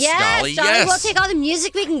 Yes, Dolly, yes. We'll take all the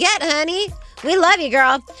music we can get, honey. We love you,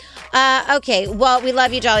 girl. Okay, well, we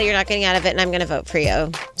love you, Dolly. You're not getting out of it, and I'm going to vote for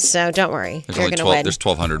you. So don't worry. You're going to win. There's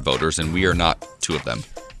 1,200 voters, and we are not two of them.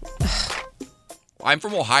 I'm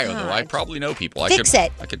from Ohio, though. I probably know people. Fix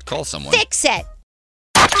it. I could call someone. Fix it.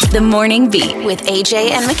 The Morning Beat with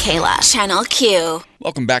AJ and Michaela, Channel Q.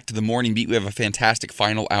 Welcome back to The Morning Beat. We have a fantastic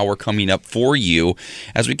final hour coming up for you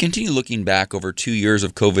as we continue looking back over 2 years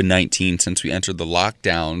of COVID-19 since we entered the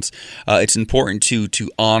lockdowns. It's important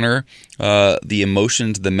to honor the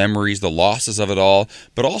emotions, the memories, the losses of it all,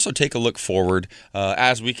 but also take a look forward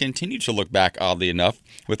as we continue to look back, oddly enough,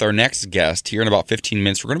 with our next guest here in about 15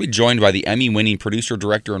 minutes. We're going to be joined by the Emmy-winning producer,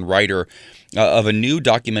 director, and writer of a new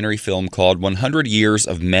documentary film called 100 Years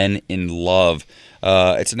of Men in Love.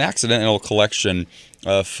 It's an accidental collection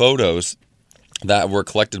of photos that were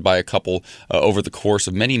collected by a couple over the course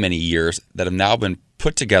of many, many years that have now been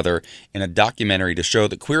put together in a documentary to show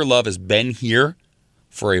that queer love has been here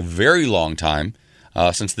for a very long time,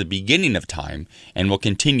 since the beginning of time, and will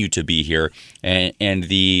continue to be here. And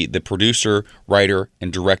the producer, writer,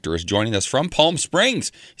 and director is joining us from Palm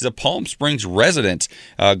Springs. He's a Palm Springs resident,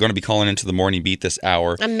 going to be calling into the Morning Beat this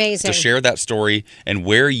hour. Amazing. To share that story and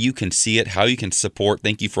where you can see it, how you can support.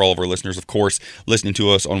 Thank you for all of our listeners, of course, listening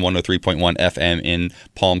to us on 103.1 FM in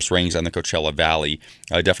Palm Springs and the Coachella Valley.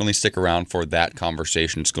 Definitely stick around for that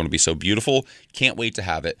conversation. It's going to be so beautiful. Can't wait to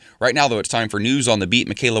have it. Right now, though, it's time for News on the Beat.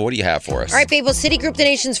 Michaela, what do you have for us? All right, babe. Well, City Citigroup, the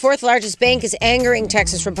nation's fourth largest bank, is angering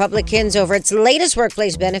Texas Republicans over its latest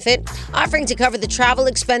workplace benefit, offering to cover the travel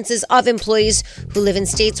expenses of employees who live in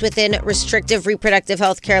states within restrictive reproductive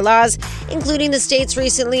health care laws, including the state's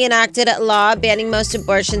recently enacted law banning most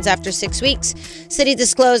abortions after 6 weeks. Citi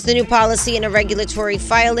disclosed the new policy in a regulatory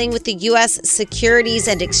filing with the U.S. Securities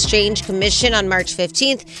and Exchange Commission on March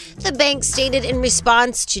 15th. The bank stated in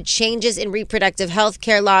response to changes in reproductive health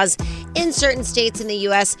care laws in certain states in the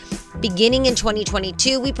U.S., beginning in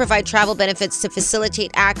 2022, we provide travel benefits to facilitate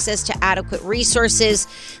access to adequate resources.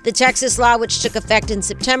 The Texas law, which took effect in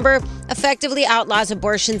September, effectively outlaws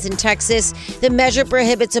abortions in Texas. The measure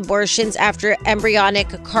prohibits abortions after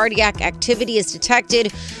embryonic cardiac activity is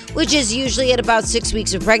detected, which is usually at about 6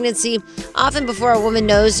 weeks of pregnancy, often before a woman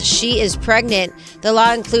knows she is pregnant. The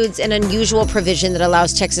law includes an unusual provision that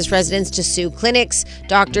allows Texas residents to sue clinics,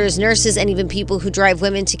 doctors, nurses, and even people who drive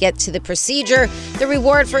women to get to the procedure. The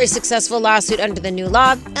reward for a successful lawsuit under the new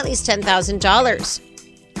law, at least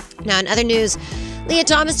 $10,000. Now, in other news, Leah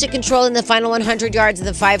Thomas took control in the final 100 yards of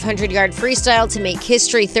the 500-yard freestyle to make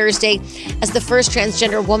history Thursday as the first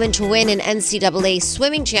transgender woman to win an NCAA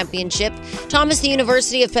swimming championship. Thomas, the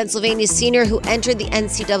University of Pennsylvania senior who entered the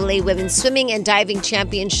NCAA Women's Swimming and Diving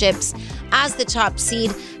Championships as the top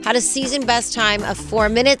seed, had a season best time of 4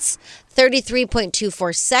 minutes,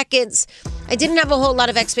 33.24 seconds. I didn't have a whole lot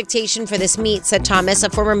of expectation for this meet, said Thomas, a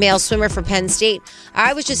former male swimmer for Penn State.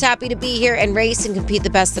 I was just happy to be here and race and compete the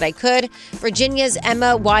best that I could. Virginia's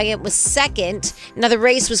Emma Wyatt was second. Now the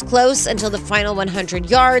race was close until the final 100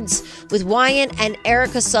 yards, with Wyatt and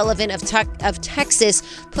Erica Sullivan of Texas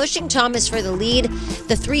pushing Thomas for the lead.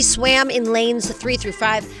 The three swam in lanes 3 through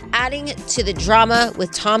 5, adding to the drama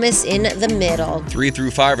with Thomas in the middle. 3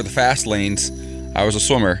 through 5 are the fast lanes. I was a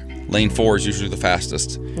swimmer. Lane 4 is usually the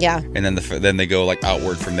fastest. Yeah. And then they go like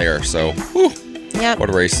outward from there. So, whew, yeah. What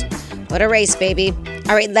a race. What a race, baby.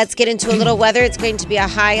 All right, let's get into a little weather. It's going to be a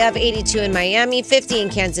high of 82 in Miami, 50 in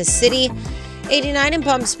Kansas City, 89 in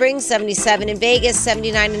Palm Springs, 77 in Vegas,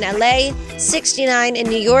 79 in LA, 69 in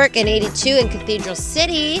New York, and 82 in Cathedral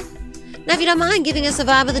City. Now, if you don't mind giving us a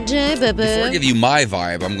vibe of the day, baby. Before I give you my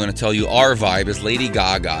vibe, I'm going to tell you our vibe is Lady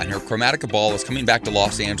Gaga, and her Chromatica Ball is coming back to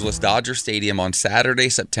Los Angeles Dodger Stadium on Saturday,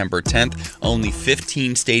 September 10th. Only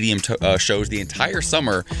 15 stadium shows the entire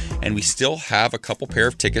summer, and we still have a couple pair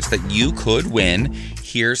of tickets that you could win.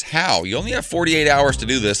 Here's how. You only have 48 hours to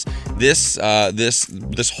do this. This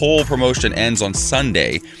whole promotion ends on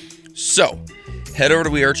Sunday. So, head over to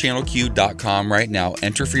wearechannelq.com right now,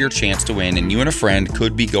 enter for your chance to win, and you and a friend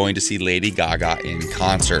could be going to see Lady Gaga in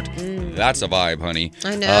concert. That's a vibe, honey.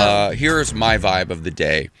 I know. Here's my vibe of the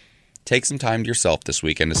day. Take some time to yourself this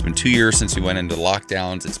weekend. It's been 2 years since we went into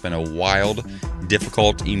lockdowns. It's been a wild,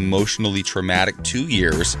 difficult, emotionally traumatic 2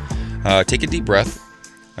 years. Take a deep breath.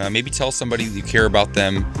 Maybe tell somebody you care about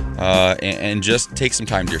them, and just take some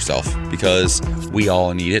time to yourself, because we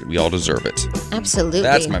all need it. We all deserve it. Absolutely.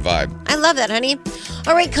 That's my vibe. I love that, honey.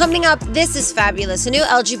 All right, coming up, this is fabulous. A new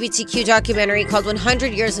LGBTQ documentary called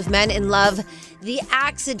 100 Years of Men in Love. The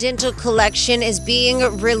Accidental Collection is being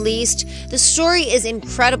released. The story is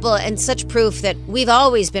incredible and such proof that we've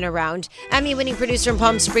always been around. Emmy-winning producer and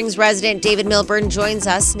Palm Springs resident David Milburn joins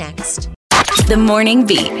us next. The Morning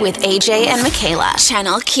Beat with AJ and Michaela,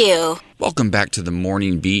 Channel Q. Welcome back to the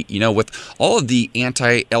Morning Beat. You know, with all of the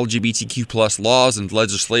anti-LGBTQ plus laws and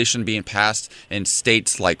legislation being passed in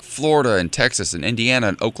states like Florida and Texas and Indiana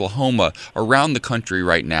and Oklahoma around the country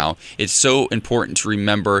right now, it's so important to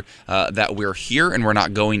remember that we're here and we're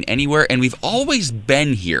not going anywhere, and we've always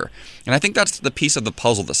been here. And I think that's the piece of the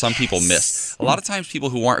puzzle that some people miss. A lot of times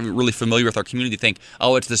people who aren't really familiar with our community think,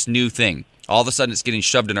 oh, it's this new thing. All of a sudden it's getting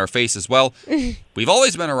shoved in our face as well. We've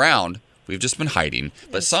always been around. We've just been hiding.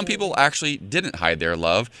 But some people actually didn't hide their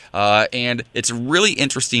love. And it's really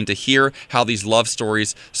interesting to hear how these love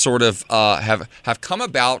stories sort of have come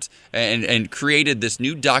about and created this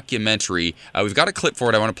new documentary. We've got a clip for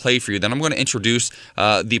it I want to play for you. Then I'm going to introduce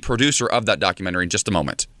the producer of that documentary in just a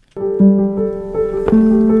moment.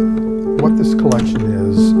 What this collection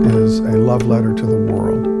is a love letter to the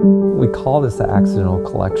world. We call this the Accidental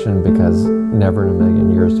Collection because never in a million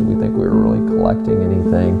years did we think we were really collecting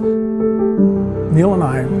anything. Neil and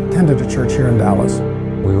I attended a church here in Dallas.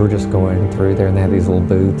 We were just going through there and they had these little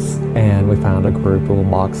booths, and we found a little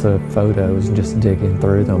box of photos and just digging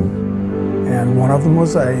through them. And one of them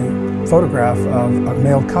was a photograph of a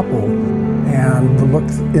male couple, and the look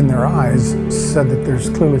in their eyes said that there's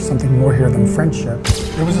clearly something more here than friendship.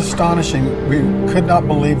 It was astonishing. We could not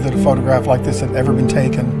believe that a photograph like this had ever been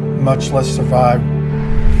taken, much less survived.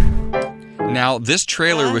 Now, this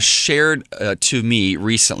trailer was shared to me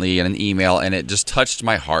recently in an email, and it just touched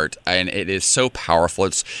my heart, and it is so powerful.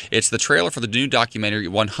 It's the trailer for the new documentary,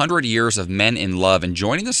 100 Years of Men in Love, and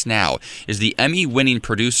joining us now is the Emmy-winning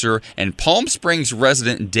producer and Palm Springs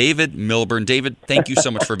resident, David Milburn. David, thank you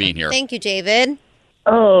so much for being here. Thank you, David.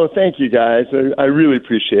 Oh, thank you, guys. I really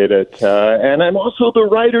appreciate it. And I'm also the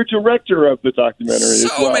writer-director of the documentary as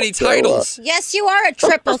well. So many titles. Yes, you are a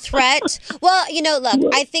triple threat. Well,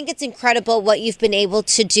 look, I think it's incredible what you've been able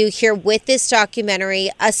to do here with this documentary,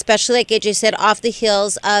 especially, like AJ said, off the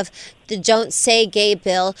heels of the Don't Say Gay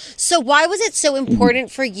bill. So why was it so important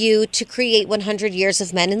for you to create 100 Years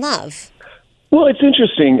of Men in Love? Well, it's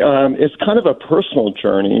interesting. It's kind of a personal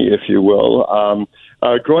journey, if you will.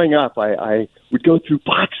 Growing up, I would go through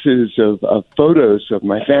boxes of photos of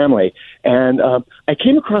my family, and I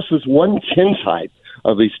came across this one tintype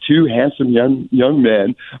of these two handsome young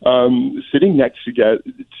men sitting next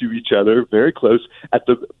to each other, very close, at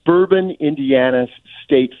the Bourbon, Indiana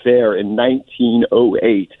State Fair in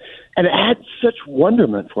 1908. And it had such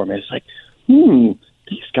wonderment for me. It's like, these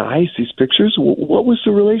guys, these pictures, what was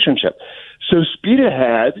the relationship? So speed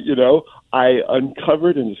ahead, I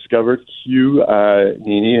uncovered and discovered Hugh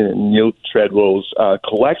Nini and Neil Treadwell's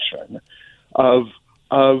collection of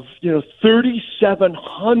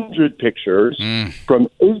 3,700 pictures from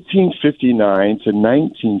 1859 to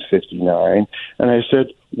 1959, and I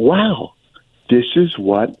said, "Wow, this is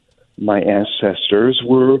what my ancestors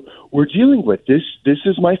were dealing with. This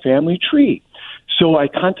is my family tree." So I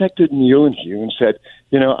contacted Neil and Hugh and said,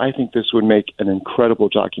 I think this would make an incredible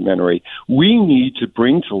documentary. We need to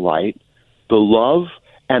bring to light the love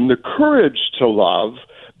and the courage to love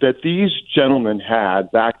that these gentlemen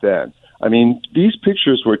had back then. I mean, these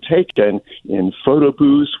pictures were taken in photo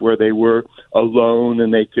booths where they were alone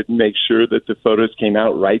and they could make sure that the photos came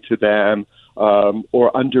out right to them,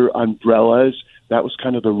 or under umbrellas. That was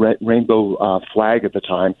kind of the rainbow flag at the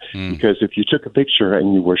time, because if you took a picture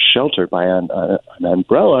and you were sheltered by an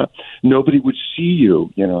umbrella, nobody would see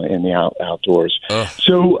you, in the outdoors.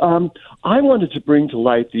 So I wanted to bring to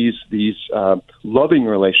light these loving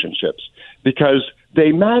relationships because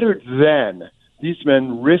they mattered then. These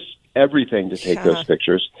men risked everything to take those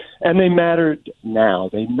pictures, and they mattered now.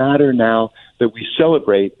 They matter now that we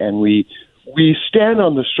celebrate and we stand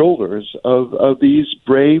on the shoulders of these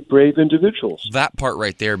brave individuals. That part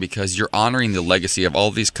right there, because you're honoring the legacy of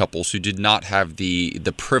all these couples who did not have the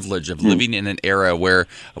privilege of living in an era where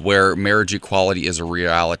marriage equality is a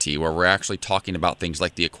reality, where we're actually talking about things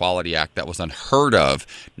like the Equality Act that was unheard of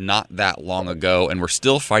not that long ago, and we're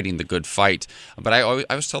still fighting the good fight. But I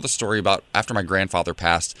always tell the story about after my grandfather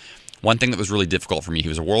passed, one thing that was really difficult for me, he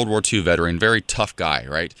was a World War II veteran, very tough guy,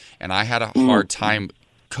 right? And I had a hard time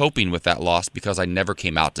coping with that loss because I never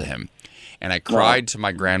came out to him. And I cried to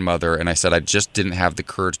my grandmother, and I said I just didn't have the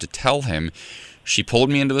courage to tell him. She pulled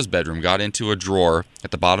me into his bedroom, got into a drawer at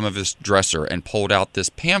the bottom of his dresser, and pulled out this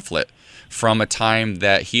pamphlet from a time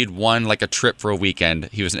that he had won like a trip for a weekend.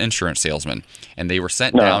 He was an insurance salesman, and they were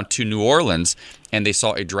sent down to New Orleans, and they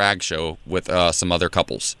saw a drag show with some other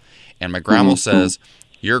couples. And my grandma says,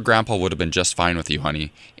 "Your grandpa would have been just fine with you,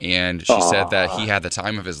 honey." And she said that he had the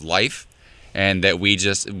time of his life, and that we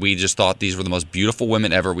just thought these were the most beautiful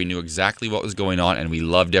women ever. We knew exactly what was going on, and we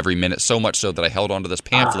loved every minute, so much so that I held onto this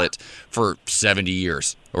pamphlet for 70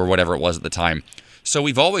 years or whatever it was at the time. So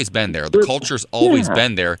we've always been there. The culture's always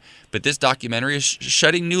been there, but this documentary is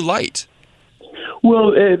shedding new light.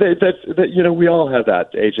 Well, we all have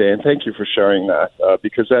that, AJ, and thank you for sharing that,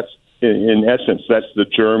 because that's, in essence, that's the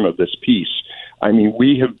germ of this piece. I mean,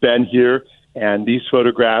 we have been here, and these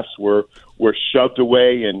photographs were shoved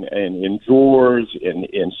away in drawers,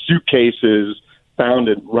 in suitcases, found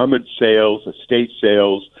in rummage sales, estate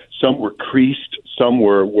sales. Some were creased, some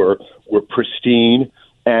were pristine.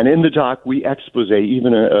 And in the doc, we expose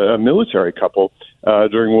even a military couple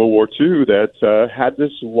during World War II that had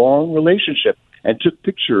this long relationship and took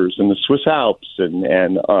pictures in the Swiss Alps and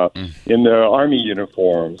in their army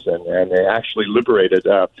uniforms, and they actually liberated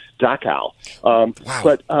Dachau.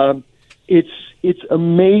 But it's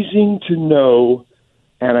amazing to know,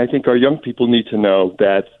 and I think our young people need to know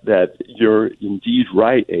that you're indeed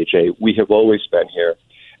right, AJ. We have always been here,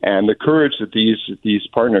 and the courage that these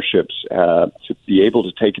partnerships to be able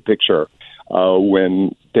to take a picture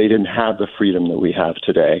when they didn't have the freedom that we have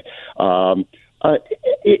today.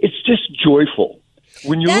 It's just joyful.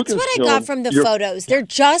 when you That's look at what a I film, got from the photos. They're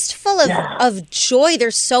just full of joy.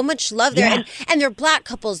 There's so much love there. And they're black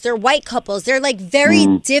couples, they're white couples. They're like very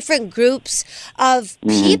different groups of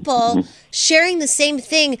people sharing the same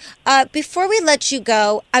thing. Before we let you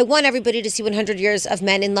go, I want everybody to see 100 Years of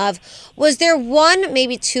Men in Love. Was there one,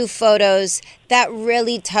 maybe two photos that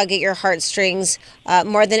really tug at your heartstrings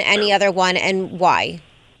more than any other one, and why?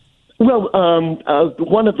 Well,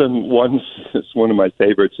 one of them, one of my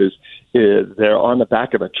favorites is they're on the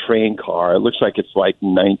back of a train car. It looks like it's like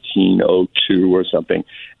 1902 or something.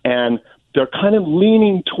 And they're kind of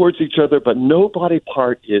leaning towards each other, but no body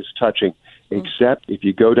part is touching, except if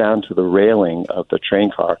you go down to the railing of the train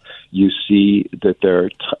car, you see that their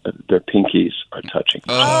pinkies are touching.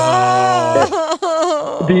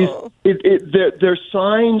 There are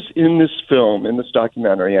signs in this film, in this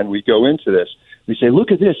documentary, and we go into this. We say,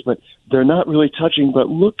 look at this, but they're not really touching, but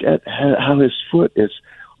look at how his foot is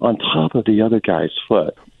on top of the other guy's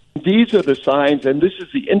foot. These are the signs, and this is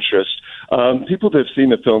the interest. People that have seen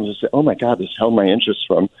the films will say, oh, my God, this held my interest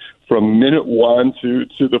from minute one to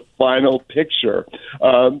the final picture.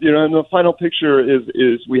 And the final picture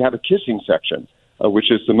is we have a kissing section, which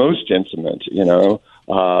is the most intimate,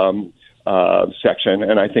 section,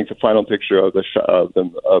 and I think the final picture of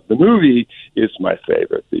the movie is my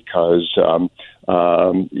favorite because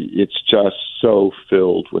it's just so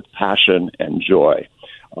filled with passion and joy,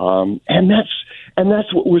 and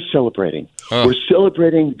that's what we're celebrating. We're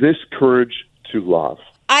celebrating this courage to love.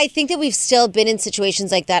 I think that we've still been in situations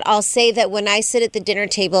like that. I'll say that when I sit at the dinner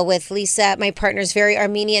table with Lisa, my partner's very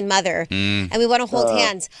Armenian mother, and we want to hold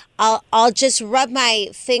hands, I'll just rub my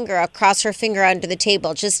finger across her finger under the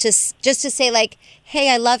table just to say, like, hey,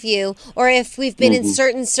 I love you. Or if we've been in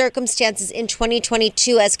certain circumstances in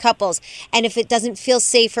 2022 as couples, and if it doesn't feel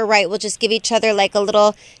safe or right, we'll just give each other like a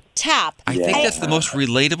little tap. I think that's the most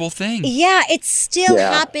relatable thing. Yeah, it still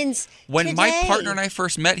happens When today. my partner and I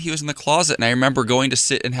first met, he was in the closet, and I remember going to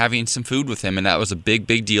sit and having some food with him, and that was a big,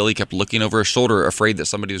 big deal. He kept looking over his shoulder, afraid that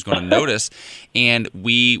somebody was going to notice, and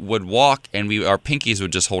we would walk, and our pinkies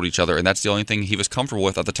would just hold each other, and that's the only thing he was comfortable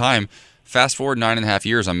with at the time. Fast forward 9.5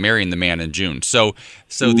 years, I'm marrying the man in June. So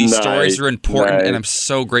these stories are important, and I'm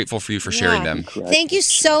so grateful for you for sharing them. Thank you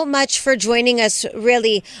so much for joining us,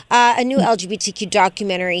 really. A new LGBTQ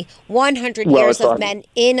documentary, 100 Years of Men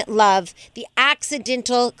in Love, the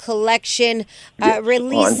Accidental Collection,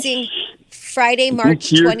 releasing Friday,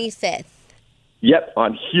 March 25th. Yep,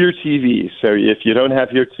 on Here TV. So if you don't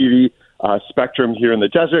have Here TV Spectrum here in the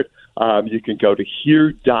desert, you can go to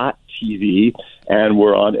here.tv, and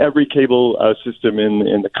we're on every cable system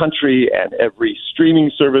in the country and every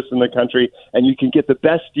streaming service in the country, and you can get the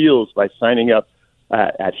best deals by signing up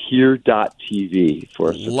at here.tv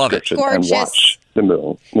for a subscription and watch the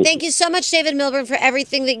movie. Thank you so much, David Milburn, for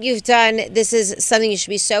everything that you've done. This is something you should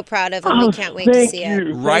be so proud of, and we can't wait to see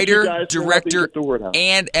it. Writer, director,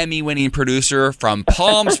 and Emmy-winning producer from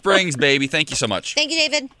Palm Springs, baby. Thank you so much. Thank you,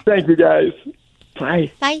 David. Thank you, guys.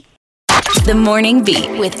 Bye. Bye. The Morning Beat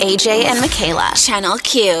with AJ and Michaela. Channel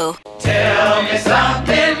Q. Tell me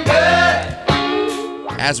something good.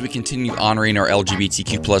 As we continue honoring our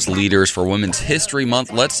LGBTQ plus leaders for Women's History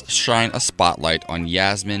Month, let's shine a spotlight on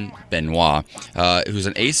Yasmin Benoit, who's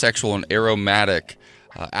an asexual and aromatic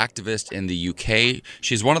activist in the UK.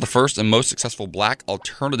 She's one of the first and most successful black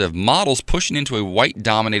alternative models pushing into a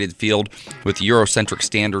white-dominated field with Eurocentric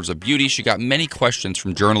standards of beauty. She got many questions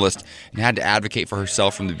from journalists and had to advocate for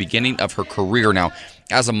herself from the beginning of her career. Now,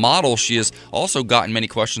 as a model, she has also gotten many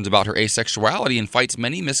questions about her asexuality and fights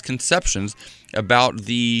many misconceptions about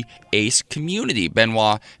the ace community.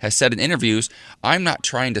 Benoit has said in interviews, "I'm not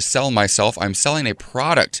trying to sell myself, I'm selling a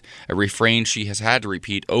product," a refrain she has had to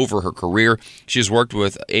repeat over her career. She has worked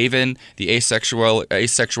with AVEN, the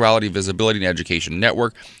Asexuality Visibility and Education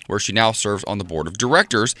Network, where she now serves on the board of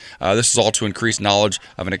directors. This is all to increase knowledge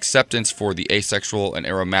of an acceptance for the asexual and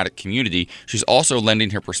aromatic community. She's also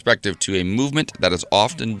lending her perspective to a movement that is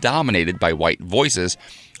often dominated by white voices,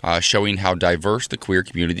 showing how diverse the queer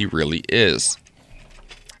community really is.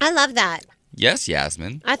 I love that. Yes,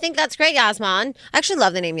 Yasmin. I think that's great, Yasmin. I actually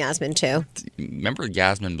love the name Yasmin, too. Remember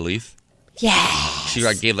Yasmin Bleeth? Yeah. She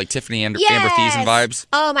gave like Tiffany Amber Thiessen vibes.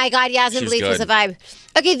 Oh my God, Yasmin Bleeth was a vibe.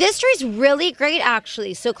 Okay, this story's really great,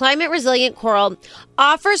 actually. So climate resilient coral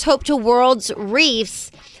offers hope to world's reefs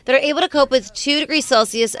that are able to cope with 2 degrees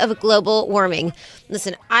Celsius of global warming.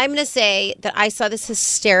 Listen, I'm going to say that I saw this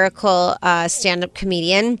hysterical stand-up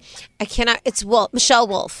comedian. It's Michelle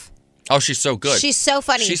Wolf. Oh, she's so good. She's so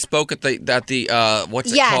funny. She spoke at the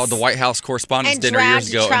what's it called? The White House Correspondents' Dinner years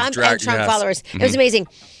ago. And Trump followers. Mm-hmm. It was amazing.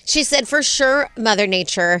 She said, for sure, Mother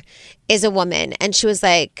Nature is a woman. And she was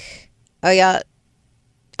like, oh, yeah,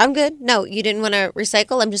 I'm good. No, you didn't want to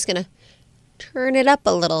recycle? I'm just going to turn it up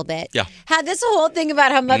a little bit. Yeah. Had this whole thing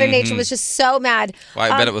about how Mother Nature was just so mad.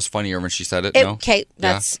 Well, I bet it was funnier when she said it, no? Okay,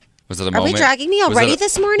 that's... Yeah. Was it a moment? Are we dragging me already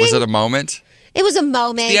this morning? Was it a moment? It was a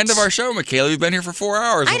moment. It's the end of our show, Michaela. We've been here for 4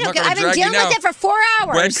 hours. I've been dealing with it for 4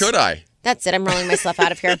 hours. When could I? That's it. I'm rolling myself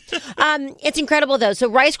out of here. It's incredible, though. So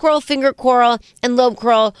rice coral, finger coral, and lobe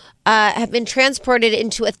coral have been transported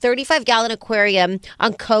into a 35-gallon aquarium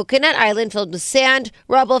on Coconut Island filled with sand,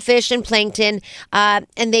 rubble, fish, and plankton. And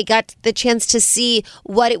they got the chance to see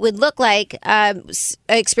what it would look like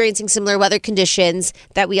experiencing similar weather conditions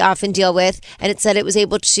that we often deal with. And it said it was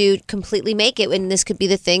able to completely make it. And this could be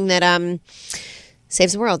the thing that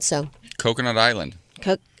saves the world. So Coconut Island.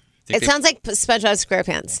 It sounds like SpongeBob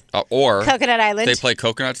SquarePants. Or Coconut Island. They play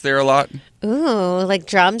coconuts there a lot. Ooh, like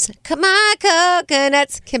drums. Come on,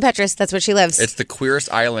 coconuts. Kim Petras, that's where she lives. It's the queerest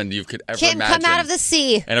island you could ever Kim, imagine. come out of the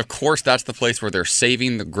sea. And of course, that's the place where they're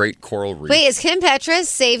saving the Great Coral Reef. Wait, is Kim Petras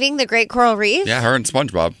saving the Great Coral Reef? Yeah, her and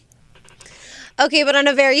SpongeBob. Okay, but on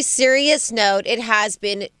a very serious note, it has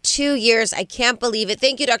been 2 years. I can't believe it.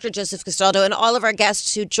 Thank you, Dr. Joseph Castaldo, and all of our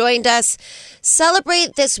guests who joined us.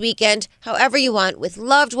 Celebrate this weekend however you want with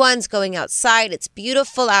loved ones, going outside. It's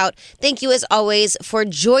beautiful out. Thank you, as always, for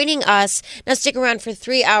joining us. Now stick around for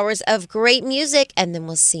 3 hours of great music, and then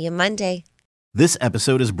we'll see you Monday. This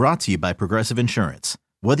episode is brought to you by Progressive Insurance.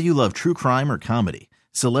 Whether you love true crime or comedy,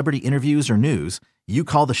 celebrity interviews or news, you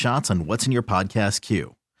call the shots on what's in your podcast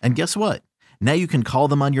queue. And guess what? Now you can call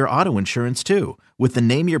them on your auto insurance too with the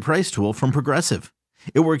Name Your Price tool from Progressive.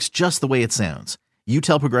 It works just the way it sounds. You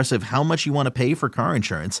tell Progressive how much you want to pay for car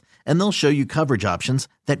insurance, and they'll show you coverage options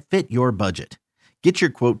that fit your budget. Get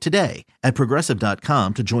your quote today at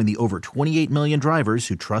Progressive.com to join the over 28 million drivers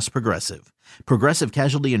who trust Progressive. Progressive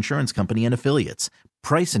Casualty Insurance Company and Affiliates.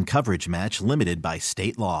 Price and coverage match limited by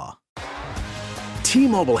state law.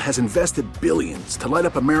 T-Mobile has invested billions to light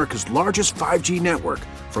up America's largest 5G network,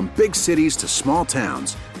 from big cities to small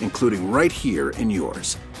towns, including right here in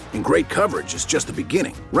yours. And great coverage is just the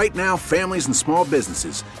beginning. Right now, families and small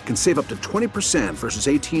businesses can save up to 20% versus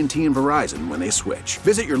AT&T and Verizon when they switch.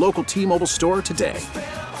 Visit your local T-Mobile store today.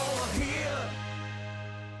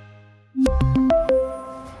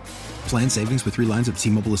 Plan savings with 3 lines of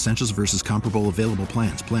T-Mobile Essentials versus comparable available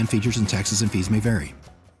plans. Plan features and taxes and fees may vary.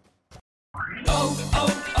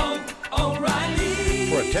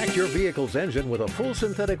 Protect your vehicle's engine with a full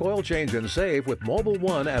synthetic oil change and save with Mobil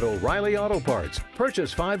 1 at O'Reilly Auto Parts.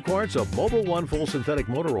 Purchase 5 quarts of Mobil 1 full synthetic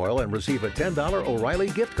motor oil and receive a $10 O'Reilly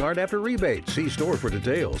gift card after rebate. See store for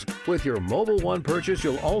details. With your Mobil 1 purchase,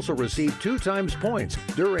 you'll also receive 2 times points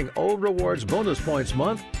during O Rewards Bonus Points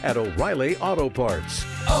Month at O'Reilly Auto Parts.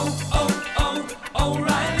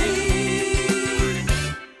 O'Reilly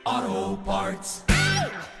Auto Parts.